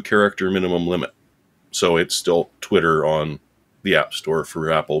have a 2-character minimum limit. So it's still Twitter on the App Store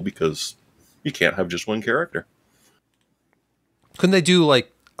for Apple because you can't have just 1 character. Couldn't they do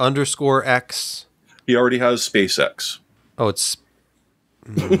like _X? He already has SpaceX. Oh, it's...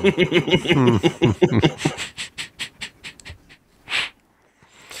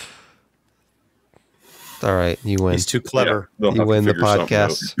 All right, you win. He's too clever. Yeah, you win the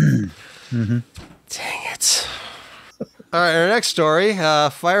podcast. Dang it. All right, our next story.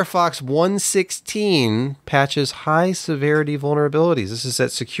 Firefox 116 patches high-severity vulnerabilities. This is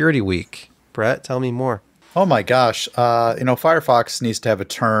at Security Week. Brett, tell me more. Oh my gosh. Firefox needs to have a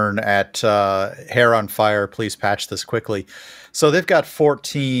turn at hair on fire. Please patch this quickly. So they've got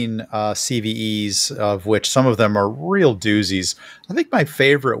 14 CVEs, of which some of them are real doozies. I think my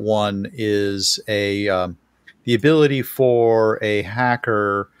favorite one is the ability for a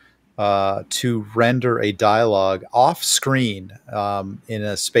hacker to render a dialogue off screen in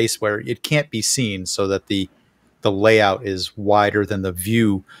a space where it can't be seen, so that the layout is wider than the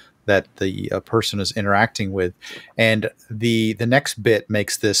view that the person is interacting with. And the next bit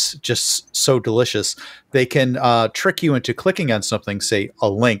makes this just so delicious. They can trick you into clicking on something, say a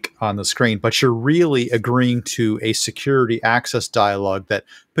link on the screen, but you're really agreeing to a security access dialog that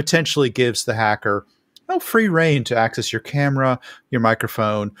potentially gives the hacker free reign to access your camera, your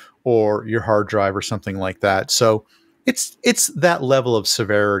microphone, or your hard drive or something like that. So it's that level of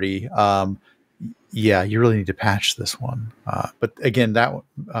severity. Yeah, you really need to patch this one. But again, that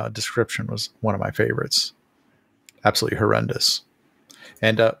description was one of my favorites. absolutely horrendous.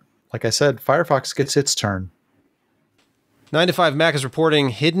 And like I said, Firefox gets its turn. 9 to 5 Mac is reporting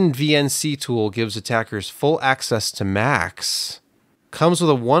hidden VNC tool gives attackers full access to Macs. Comes with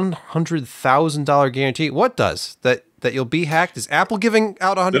a $100,000 guarantee. What does? That you'll be hacked? Is Apple giving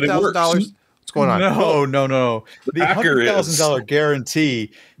out $100,000? What's going on? No. The $100,000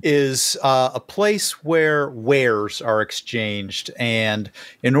 guarantee is a place where wares are exchanged. And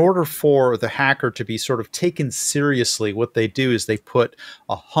in order for the hacker to be sort of taken seriously, what they do is they put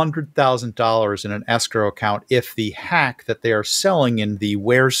 $100,000 in an escrow account if the hack that they are selling in the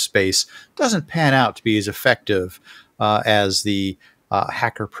wares space doesn't pan out to be as effective as the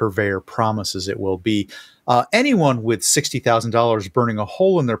hacker purveyor promises it will be. Anyone with $60,000 burning a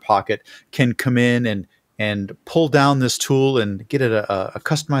hole in their pocket can come in and pull down this tool and get it a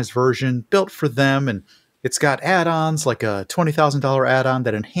customized version built for them. And it's got add-ons like a $20,000 add-on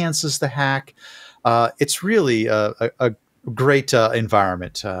that enhances the hack. It's really a great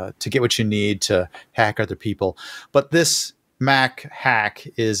environment to get what you need to hack other people. But this Mac hack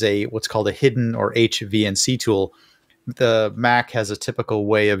is what's called a hidden or HVNC tool. The Mac has a typical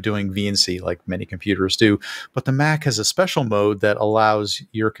way of doing VNC like many computers do, but the Mac has a special mode that allows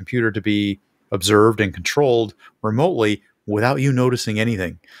your computer to be observed and controlled remotely without you noticing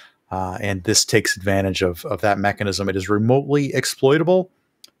anything. And this takes advantage of that mechanism. It is remotely exploitable,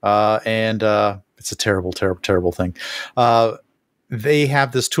 and it's a terrible, terrible, terrible thing. They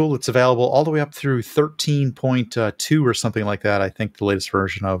have this tool that's available all the way up through 13.2 or something like that. I think the latest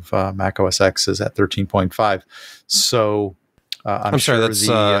version of Mac OS X is at 13.5. So I'm sorry,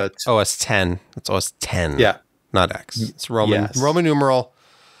 sure that's OS 10. That's OS 10. Yeah. Not X. It's Roman numeral.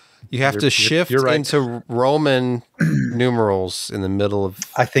 You have to shift into Roman numerals in the middle of.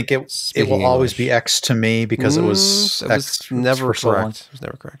 I think it will always be X to me because it was X never for correct. So it was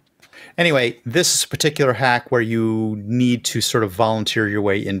never correct. Anyway, this is a particular hack where you need to sort of volunteer your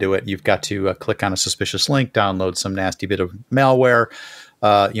way into it. You've got to click on a suspicious link, download some nasty bit of malware,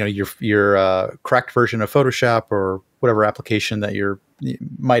 your correct version of Photoshop or whatever application that you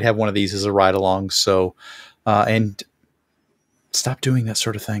might have one of these as a ride along. So, and stop doing that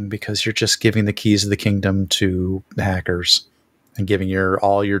sort of thing because you're just giving the keys of the kingdom to the hackers and giving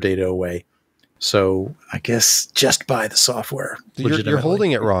all your data away. So I guess just buy the software. You're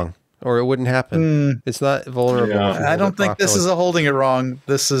holding it wrong. Or it wouldn't happen. It's not vulnerable. Yeah. I don't think this is a holding it wrong.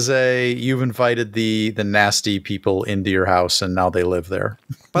 This is you've invited the nasty people into your house and now they live there.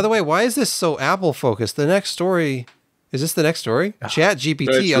 By the way, why is this so Apple focused? The next story, is this the next story?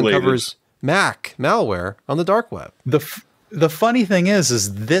 ChatGPT uncovers Mac malware on the dark web. The funny thing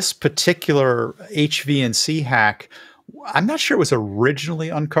is this particular HVNC hack, I'm not sure it was originally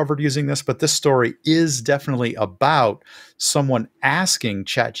uncovered using this, but this story is definitely about someone asking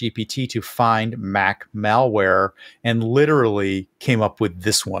ChatGPT to find Mac malware and literally came up with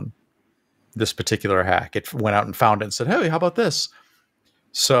this particular hack. It went out and found it and said, hey, how about this?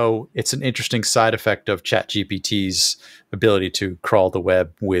 So it's an interesting side effect of ChatGPT's ability to crawl the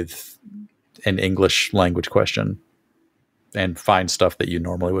web with an English language question and find stuff that you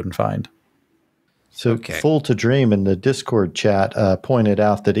normally wouldn't find. So Full to Dream in the Discord chat pointed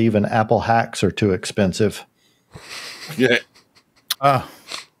out that even Apple hacks are too expensive. Yeah.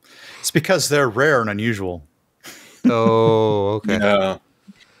 It's because they're rare and unusual. Oh, okay.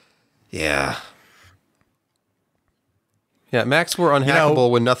 Yeah. Yeah, Macs were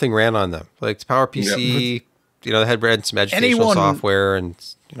unhackable when nothing ran on them. Like PowerPC, they had ran some educational software and,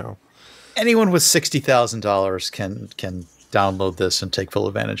 Anyone with $60,000 can download this and take full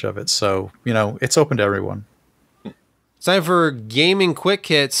advantage of it. So, it's open to everyone. It's time for gaming quick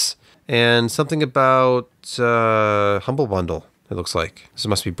hits and something about Humble Bundle, it looks like. This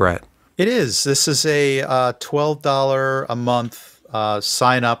must be Brett. It is. This is a $12 a month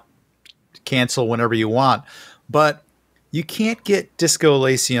sign up, cancel whenever you want. But you can't get Disco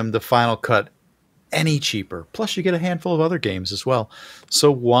Elysium, the Final Cut, any cheaper. Plus, you get a handful of other games as well.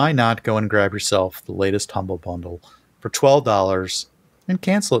 So why not go and grab yourself the latest Humble Bundle for $12 and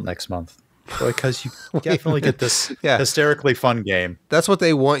cancel it next month? Because you definitely get this hysterically fun game. That's what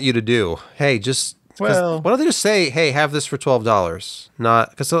they want you to do. Hey, why don't they just say, hey, have this for $12?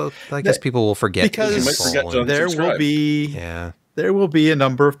 Not because I guess people will forget. Because you might forget to there will be a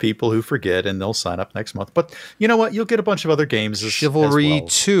number of people who forget and they'll sign up next month. But you know what? You'll get a bunch of other games Chivalry as well.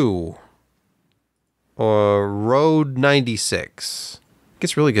 2 or Road 96.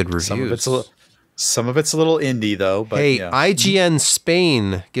 Gets really good reviews. Some of it's a little indie, though. But, hey, IGN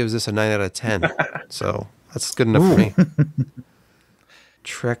Spain gives this a 9 out of 10. So that's good enough for me.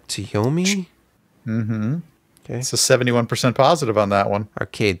 Trek to Yomi? Mm-hmm. Okay. It's a 71% positive on that one.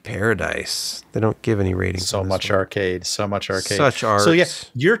 Arcade Paradise. They don't give any ratings. So on this much one. arcade. So much arcade. Such art. So yeah,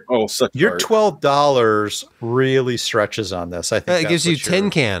 your such your art. $12 really stretches on this. I think It gives you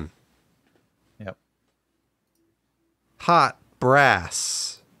tin can. Yep. Hot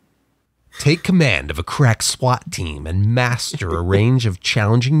brass. Take command of a crack SWAT team and master a range of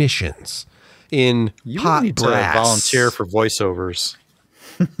challenging missions in You hot need brass. to volunteer for voiceovers.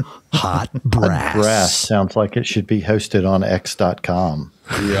 Hot brass. Brass sounds like it should be hosted on X.com.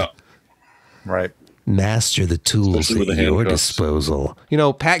 Yeah. Right. Master the tools Especially with at the your handcuffs. disposal. You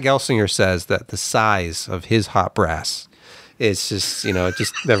know, Pat Gelsinger says that the size of his hot brass is just,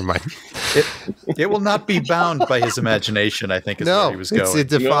 never mind. It will not be bound by his imagination, I think is where he was going. it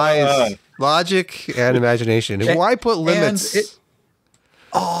defies Yeah. logic and imagination. And why put limits?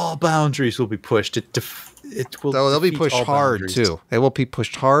 All boundaries will be pushed. It will. They'll be defeat pushed all hard boundaries. too. They will be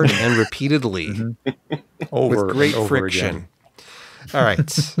pushed hard and repeatedly Over with great and over friction. again. All right,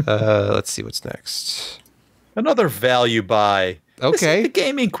 let's see what's next. Another value buy. Okay. The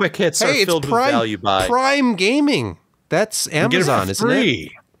gaming quick hits are Hey, it's filled with value buy. Prime Gaming. That's You get it for Amazon, isn't it?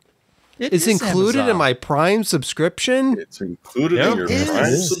 free. It's included in Amazon. my Prime subscription. It's included Yep, in your it Prime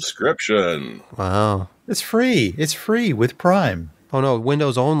is. subscription. Wow. It's free. It's free with Prime. Oh no,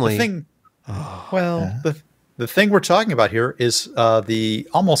 Windows only. The thing. The thing we're talking about here is the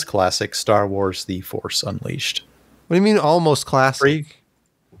almost classic Star Wars: The Force Unleashed. What do you mean almost classic? Free.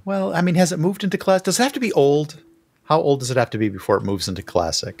 Well, I mean, has it moved into class? Does it have to be old? How old does it have to be before it moves into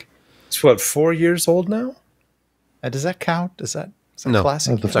classic? It's what, 4 years old now? Does that count? Is that No.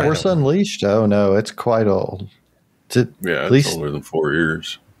 classic? The Sorry, Force no. Unleashed? Oh, no, it's quite old. Is it, Yeah, at it's least older than 4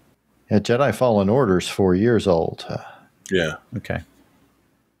 years. Jedi Fallen Order's 4 years old. Yeah. Okay.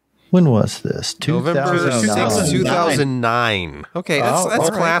 When was this? November 6, 2009. 2009. Okay, that's Oh, that's all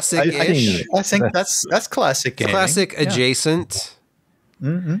right. classic-ish. I think that's classic gaming. Classic Yeah. adjacent.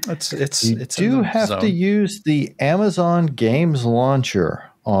 It's You it's do in the have zone. to use the Amazon Games Launcher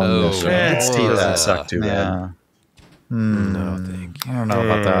on this one. Yeah, Steam doesn't doesn't suck too bad. No, thank you. I don't know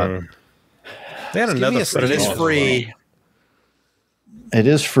about that. They had give me another, a But it is Steam. free. It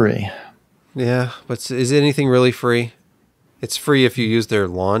is free. Yeah, but is anything really free? It's free if you use their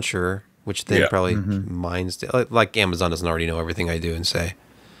launcher, which then Yeah. probably mines like Amazon doesn't already know everything I do and say.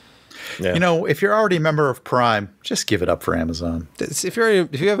 Yeah. You know, if you're already a member of Prime, just give it up for Amazon. If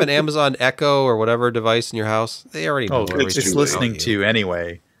you have an Amazon Echo or whatever device in your house, they already know everything It's too listening about to you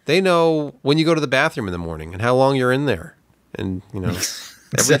anyway. They know when you go to the bathroom in the morning and how long you're in there, and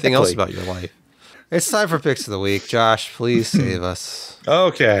everything else Exactly. about your life. It's time for picks of the week. Josh, please save us.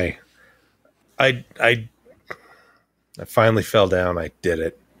 Okay. I finally fell down. I did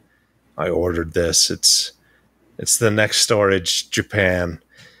it. I ordered this. It's the DirectStorage Japan,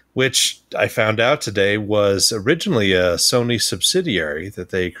 which I found out today was originally a Sony subsidiary that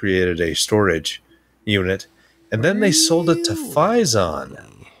they created a storage unit, and then they sold it to Phison.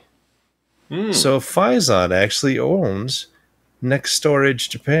 So Phison actually owns DirectStorage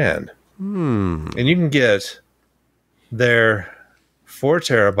Japan. And you can get their 4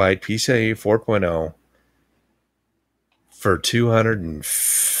 terabyte PCIe 4.0 for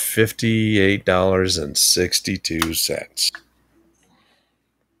 $258.62.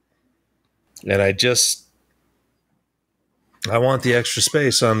 And I want the extra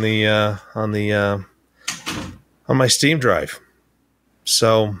space on my Steam drive.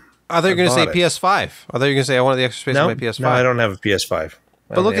 So I thought you were going to say bought it. PS5. I thought you were going to say I wanted the extra space on my PS5. no, I don't have a PS5. I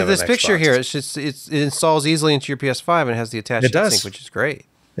But only look at have this an picture Xbox. here. It installs easily into your PS5 and it has the attached It does. heatsink, which is great.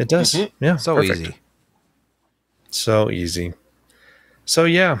 It does. Yeah, So perfect. easy. So easy. So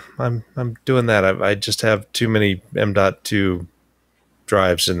yeah, I'm doing that. I just have too many M.2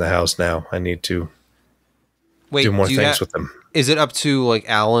 drives in the house now. I need to Wait, do more you things with them. Is it up to like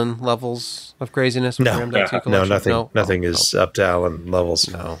Allen levels of craziness? With No, your M.2 no, collection? nothing. Nothing Oh, is up to Allen levels.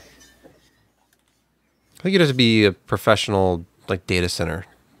 no. I think it has to be a professional like data center.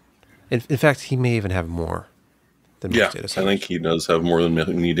 In fact, he may even have more than Yeah, most data I centers. think he does have more than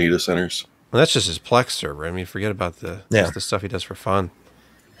many data centers. Well, that's just his Plex server. I mean, forget about Yeah. just the stuff he does for fun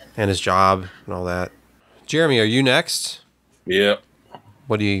and his job and all that. Jeremy, are you next? Yeah.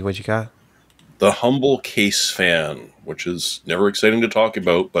 What you got? The humble case fan, which is never exciting to talk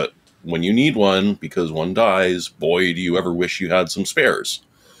about, but when you need one, because one dies, boy, do you ever wish you had some spares.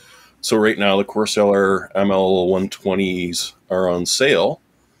 So right now, the Corsair ML120s are on sale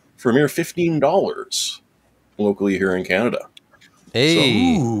for a mere $15 locally here in Canada.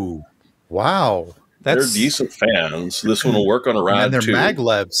 Hey, Ooh, wow! that's They're decent fans. This one will work on a And RAD they're 2.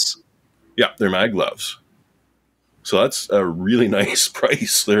 maglevs. Yeah, they're maglevs. So that's a really nice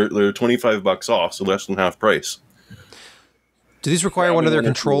price. They're $25 off, so less than half price. Do these require one of their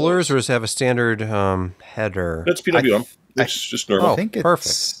controllers, or does it have a standard header? That's PWM. It's just normal. I think it's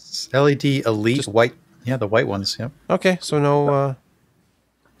perfect. LED Elite white. Yeah, the white ones. Yep. Okay, so no.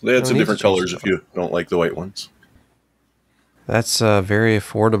 They had no some need different to change colors if you don't like the white ones. That's very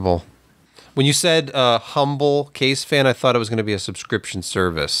affordable. When you said humble case fan, I thought it was going to be a subscription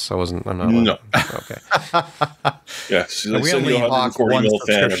service. I wasn't. I'm not. No. Okay. Yeah, so they We send only you a hawk 140 one mil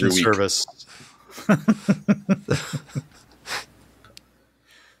fan every subscription week. service.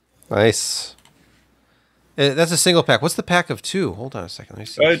 Nice. That's a single pack. What's the pack of 2? Hold on a second. Let me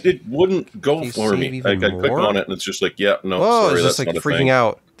see. It wouldn't go Can you for save me. even I click more? on it and it's just like, yeah, no, Whoa, sorry, it's just that's like not a freaking thing.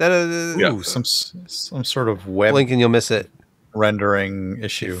 out. Yeah. Ooh, some sort of web Blink and you'll miss it. rendering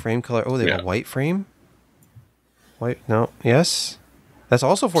issue. Frame color. Oh, they have Yeah. a white frame? White? No. Yes? That's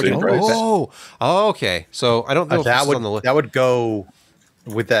also 14. Same price. Oh, okay. So I don't know if this that is would on the list. that would go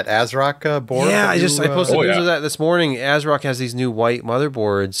with that ASRock board. Yeah, that I posted Oh, news yeah. of that this morning. ASRock has these new white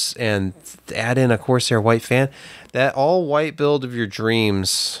motherboards, and add in a Corsair white fan. That all white build of your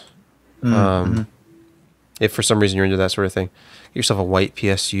dreams. If for some reason you're into that sort of thing, get yourself a white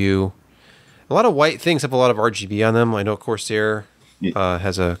PSU. A lot of white things have a lot of RGB on them. I know Corsair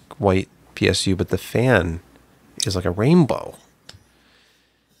has a white PSU, but the fan is like a rainbow.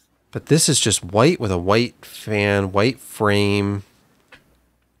 But this is just white with a white fan, white frame.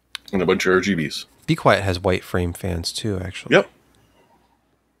 And a bunch of RGBs. Be Quiet has white frame fans too, actually. Yep.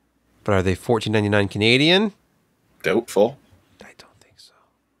 But are they $14.99 Canadian? Doubtful. I don't think so.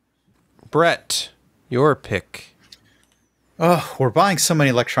 Brett, your pick. Oh, we're buying so many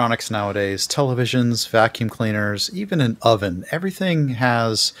electronics nowadays. Televisions, vacuum cleaners, even an oven. Everything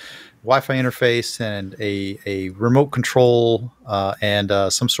has Wi-Fi interface and a remote control and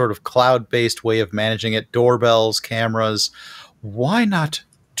some sort of cloud-based way of managing it. Doorbells, cameras. Why not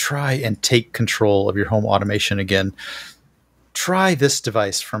try and take control of your home automation again? Try this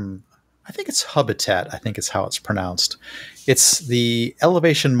device from, I think it's Hubitat, I think it's how it's pronounced. It's the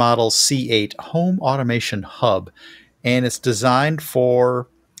Elevation Model C8 Home Automation Hub, and it's designed for,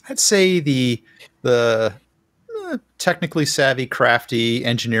 I'd say, the technically savvy, crafty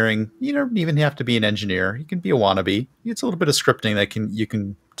engineering. You don't even have to be an engineer. You can be a wannabe. It's a little bit of scripting that you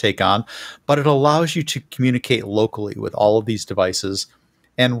can take on, but it allows you to communicate locally with all of these devices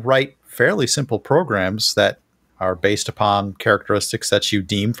and write fairly simple programs that are based upon characteristics that you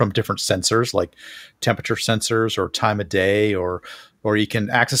deem from different sensors, like temperature sensors or time of day, or you can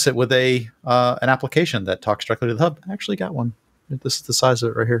access it with an application that talks directly to the hub. I actually got one. This is the size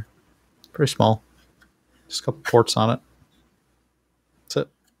of it right here. Very small. Just a couple ports on it. That's it.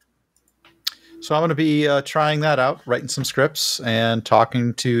 So I'm going to be trying that out, writing some scripts and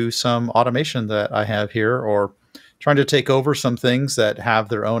talking to some automation that I have here, or trying to take over some things that have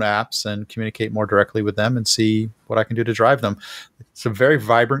their own apps and communicate more directly with them and see what I can do to drive them. It's a very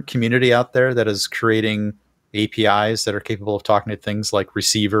vibrant community out there that is creating APIs that are capable of talking to things like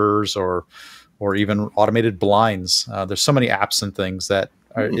receivers or even automated blinds. There's so many apps and things that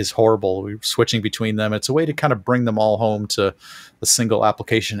is horrible. We're switching between them. It's a way to kind of bring them all home to a single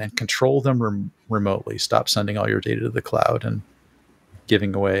application and control them remotely. Stop sending all your data to the cloud and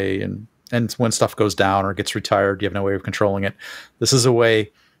giving away. And when stuff goes down or gets retired, you have no way of controlling it. This is a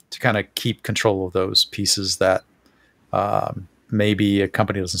way to kind of keep control of those pieces that maybe a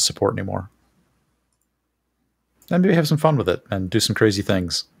company doesn't support anymore. And maybe have some fun with it and do some crazy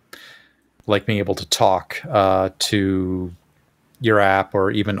things, like being able to talk to your app,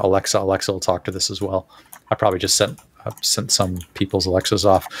 or even Alexa. Alexa will talk to this as well. I probably just sent some people's Alexas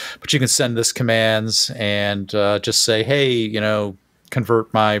off, but you can send this commands and just say, hey,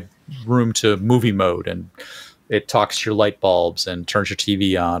 convert my room to movie mode, and it talks to your light bulbs and turns your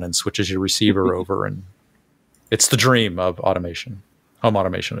TV on and switches your receiver over, and it's the dream of automation, home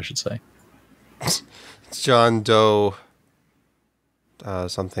automation, I should say. John Doe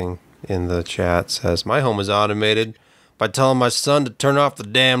something in the chat says, my home is automated by telling my son to turn off the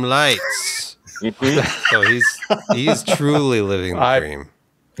damn lights. So he's truly living the dream.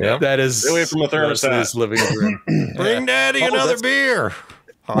 Yeah, that is. Stay away from the thermostat. Is living the dream. Bring Daddy another beer.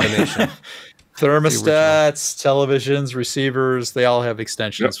 Automation. Thermostats, televisions, receivers, they all have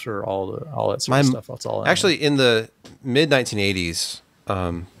extensions for all that sort of stuff. That's all. Actually, in the mid 1980s,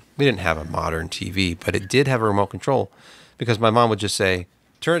 we didn't have a modern TV, but it did have a remote control, because my mom would just say,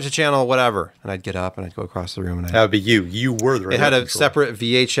 turn it to channel whatever, and I'd get up and I'd go across the room. And that would be you. You were the remote It had a control. separate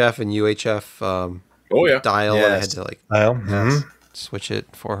VHF and UHF dial, and I had to dial. switch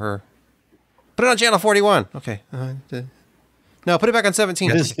it for her. Put it on channel 41. Okay. No, put it back on 17.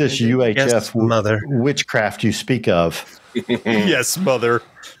 What is this Yes, UHF mother. witchcraft you speak of? Yes, mother.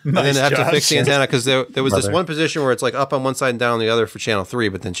 And then Nice, I have to Josh. fix the antenna because there was this Mother. one position where it's like up on one side and down on the other for channel 3,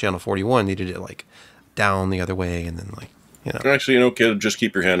 but then channel 41 needed it like down the other way, and then like, you know. Actually, kid, just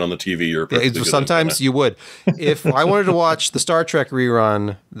keep your hand on the TV. You're perfectly good Sometimes antenna. you would. If I wanted to watch the Star Trek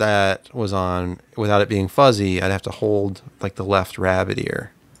rerun that was on without it being fuzzy, I'd have to hold like the left rabbit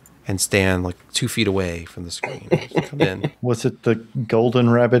ear and stand like 2 feet away from the screen. Just come in. Was it the golden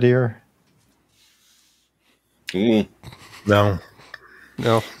rabbit ear? No.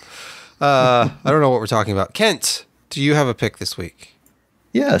 No. I don't know what we're talking about. Kent, do you have a pick this week?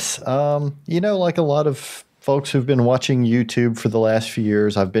 Yes. Like a lot of folks who've been watching YouTube for the last few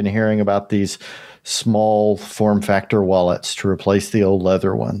years, I've been hearing about these small form factor wallets to replace the old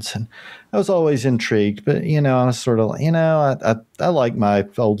leather ones. And I was always intrigued, but, I was sort of, I like my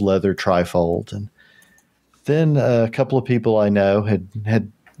old leather trifold. And then a couple of people I know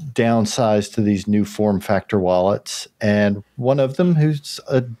had downsized to these new form factor wallets. And one of them, who's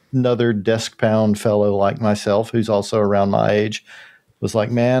another desk pound fellow like myself, who's also around my age, was like,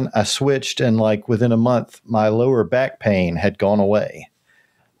 man, I switched, and like within a month, my lower back pain had gone away.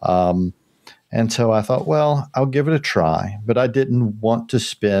 And so I thought, well, I'll give it a try, but I didn't want to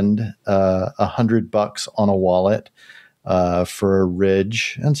spend $100 on a wallet for a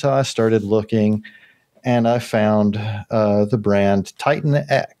Ridge. And so I started looking, and I found the brand Titan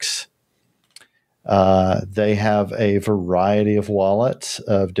X. They have a variety of wallets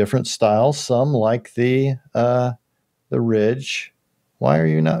of different styles, some like the Ridge. Why are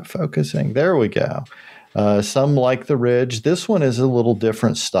you not focusing? There we go. Some like the Ridge. This one is a little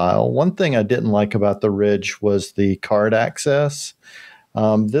different style. One thing I didn't like about the Ridge was the card access.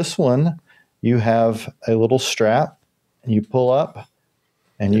 This one, you have a little strap, and you pull up,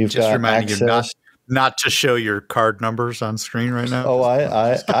 and you've Just got reminding access. you not to show your card numbers on screen right now. Oh,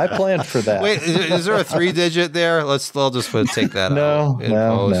 I planned for that. Wait, is there a 3-digit there? I'll just take that out.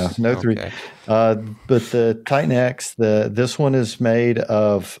 No three. Okay. But the Titan X, this one is made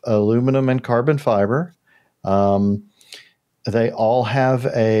of aluminum and carbon fiber. They all have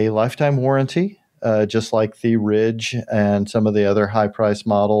a lifetime warranty, just like the Ridge and some of the other high-priced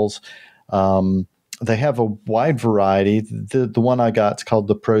models. They have a wide variety. The one I got is called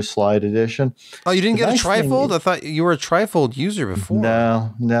the Pro Slide Edition. Oh, you didn't The get nice a trifold? thing- I thought you were a trifold user before.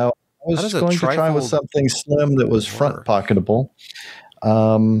 No. I How was does a going to try with trifold something slim that was front work? pocketable.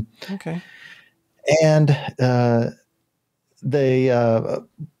 Okay. And they're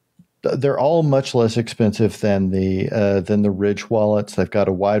all much less expensive than the Ridge wallets. They've got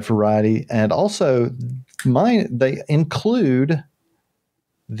a wide variety, and also they include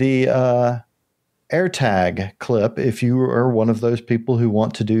the AirTag clip if you are one of those people who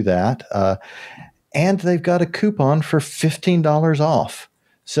want to do that. And they've got a coupon for $15 off.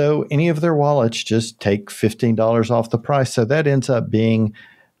 So any of their wallets just take $15 off the price. So that ends up being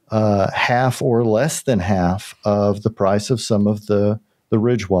half or less than half of the price of some of the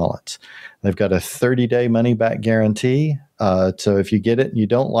Ridge wallets. They've got a 30-day money-back guarantee. So if you get it and you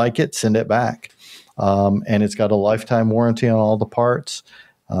don't like it, send it back. And it's got a lifetime warranty on all the parts.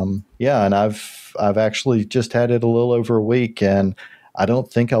 And I've actually just had it a little over a week, and I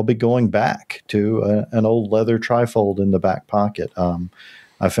don't think I'll be going back to an old leather trifold in the back pocket.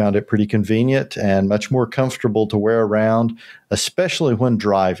 I found it pretty convenient and much more comfortable to wear around, especially when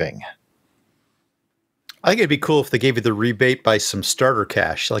driving. I think it'd be cool if they gave you the rebate by some starter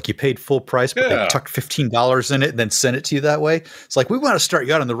cash. Like you paid full price, but they tucked $15 in it and then sent it to you that way. It's like, we want to start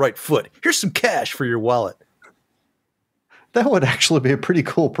you out on the right foot. Here's some cash for your wallet. That would actually be a pretty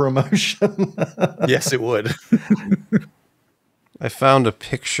cool promotion. Yes, it would. I found a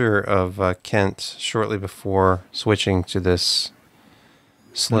picture of Kent shortly before switching to this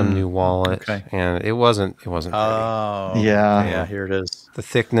slim new wallet, okay. and it wasn't pretty. Oh, Yeah. Yeah, here it is. The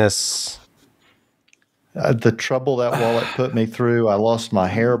thickness. The trouble that wallet put me through, I lost my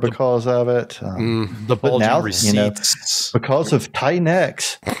hair because of it. The But bulging now, receipts. because of Titan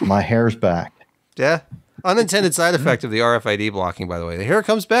X, my hair's back. Yeah. Unintended side effect of the RFID blocking, by the way. The hair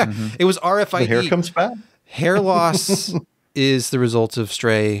comes back. It was RFID. The hair comes back. Hair loss is the result of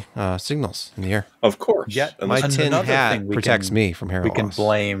stray signals in the air. Of course. Yet And My this- tin another hat thing we protects can- me from hair we loss. can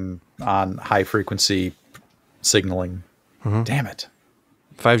blame on high frequency signaling. Damn it.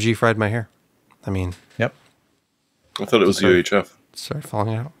 5G fried my hair. I mean, Yep. I thought it was UHF. it started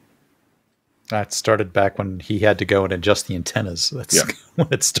falling out. That started back when he had to go and adjust the antennas. That's Yeah. when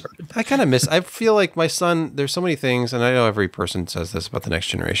it started. I kind of miss. I feel like my son. There's so many things, and I know every person says this about the next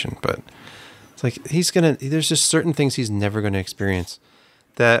generation, but it's like there's just certain things he's never gonna experience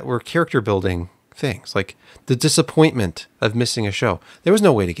that were character building things, like the disappointment of missing a show. There was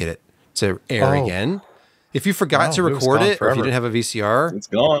no way to get it to air again. If you forgot to record it, or if you didn't have a VCR, it's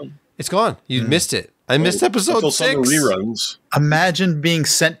gone. It's gone. You missed it. I missed episode 6. Reruns. Imagine being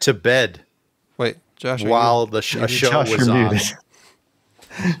sent to bed. Wait, Josh, while a show was on. I said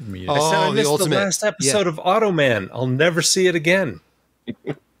I missed the last episode of Automan. I'll never see it again.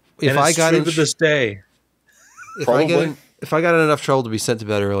 If I got to this day, if I got in enough trouble to be sent to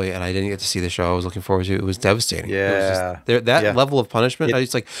bed early and I didn't get to see the show I was looking forward to, it was devastating. Yeah, it was just, that level of punishment. I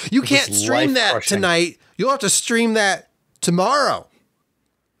was like, you can't stream that tonight. You'll have to stream that tomorrow.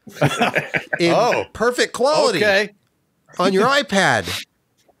 In perfect quality. Okay. On your iPad.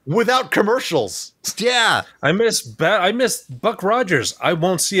 Without commercials. Yeah. I miss Buck Rogers. I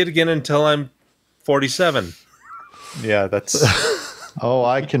won't see it again until I'm 47. Yeah, that's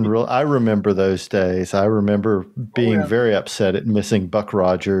I remember those days. I remember being very upset at missing Buck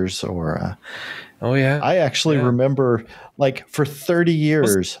Rogers or I actually remember, like, for 30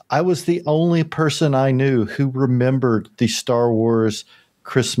 years I was the only person I knew who remembered the Star Wars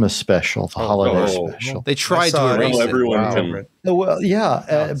Christmas special, the holiday special. They tried to erase it. Everyone Well,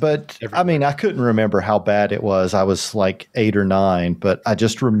 yeah, but I mean, I couldn't remember how bad it was. I was like 8 or 9, but I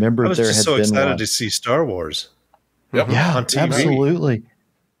just remembered I was there just had so been excited one. to see Star Wars. Yep. Yeah, on TV. absolutely.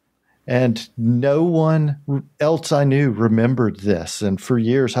 And no one else I knew remembered this. And for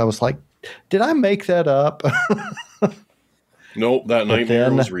years, I was like, "Did I make that up?" Nope, that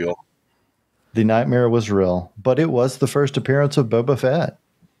nightmare was real. The nightmare was real, but it was the first appearance of Boba Fett.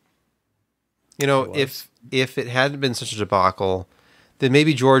 You know, if it hadn't been such a debacle, then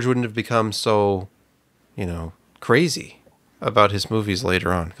maybe George wouldn't have become so, crazy about his movies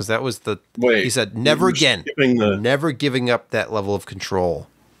later on. Because that was he said, never again, never giving up that level of control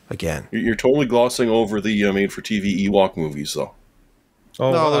again. You're totally glossing over the made-for-TV Ewok movies, though.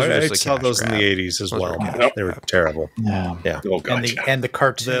 Oh, no, those I saw those in the 80s as well. They were terrible. Yeah. Oh, gotcha. And the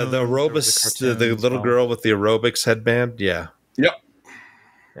cartoon. The aerobics, the little girl with the aerobics headband. Yeah. Yep.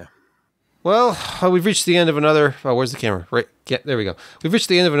 Well, we've reached the end of another. Oh, where's the camera? Right, there we go. We've reached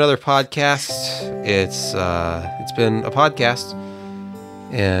the end of another podcast. It's been a podcast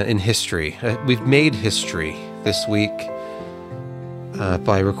in history. We've made history this week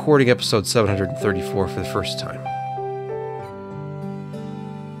by recording episode 734 for the first time.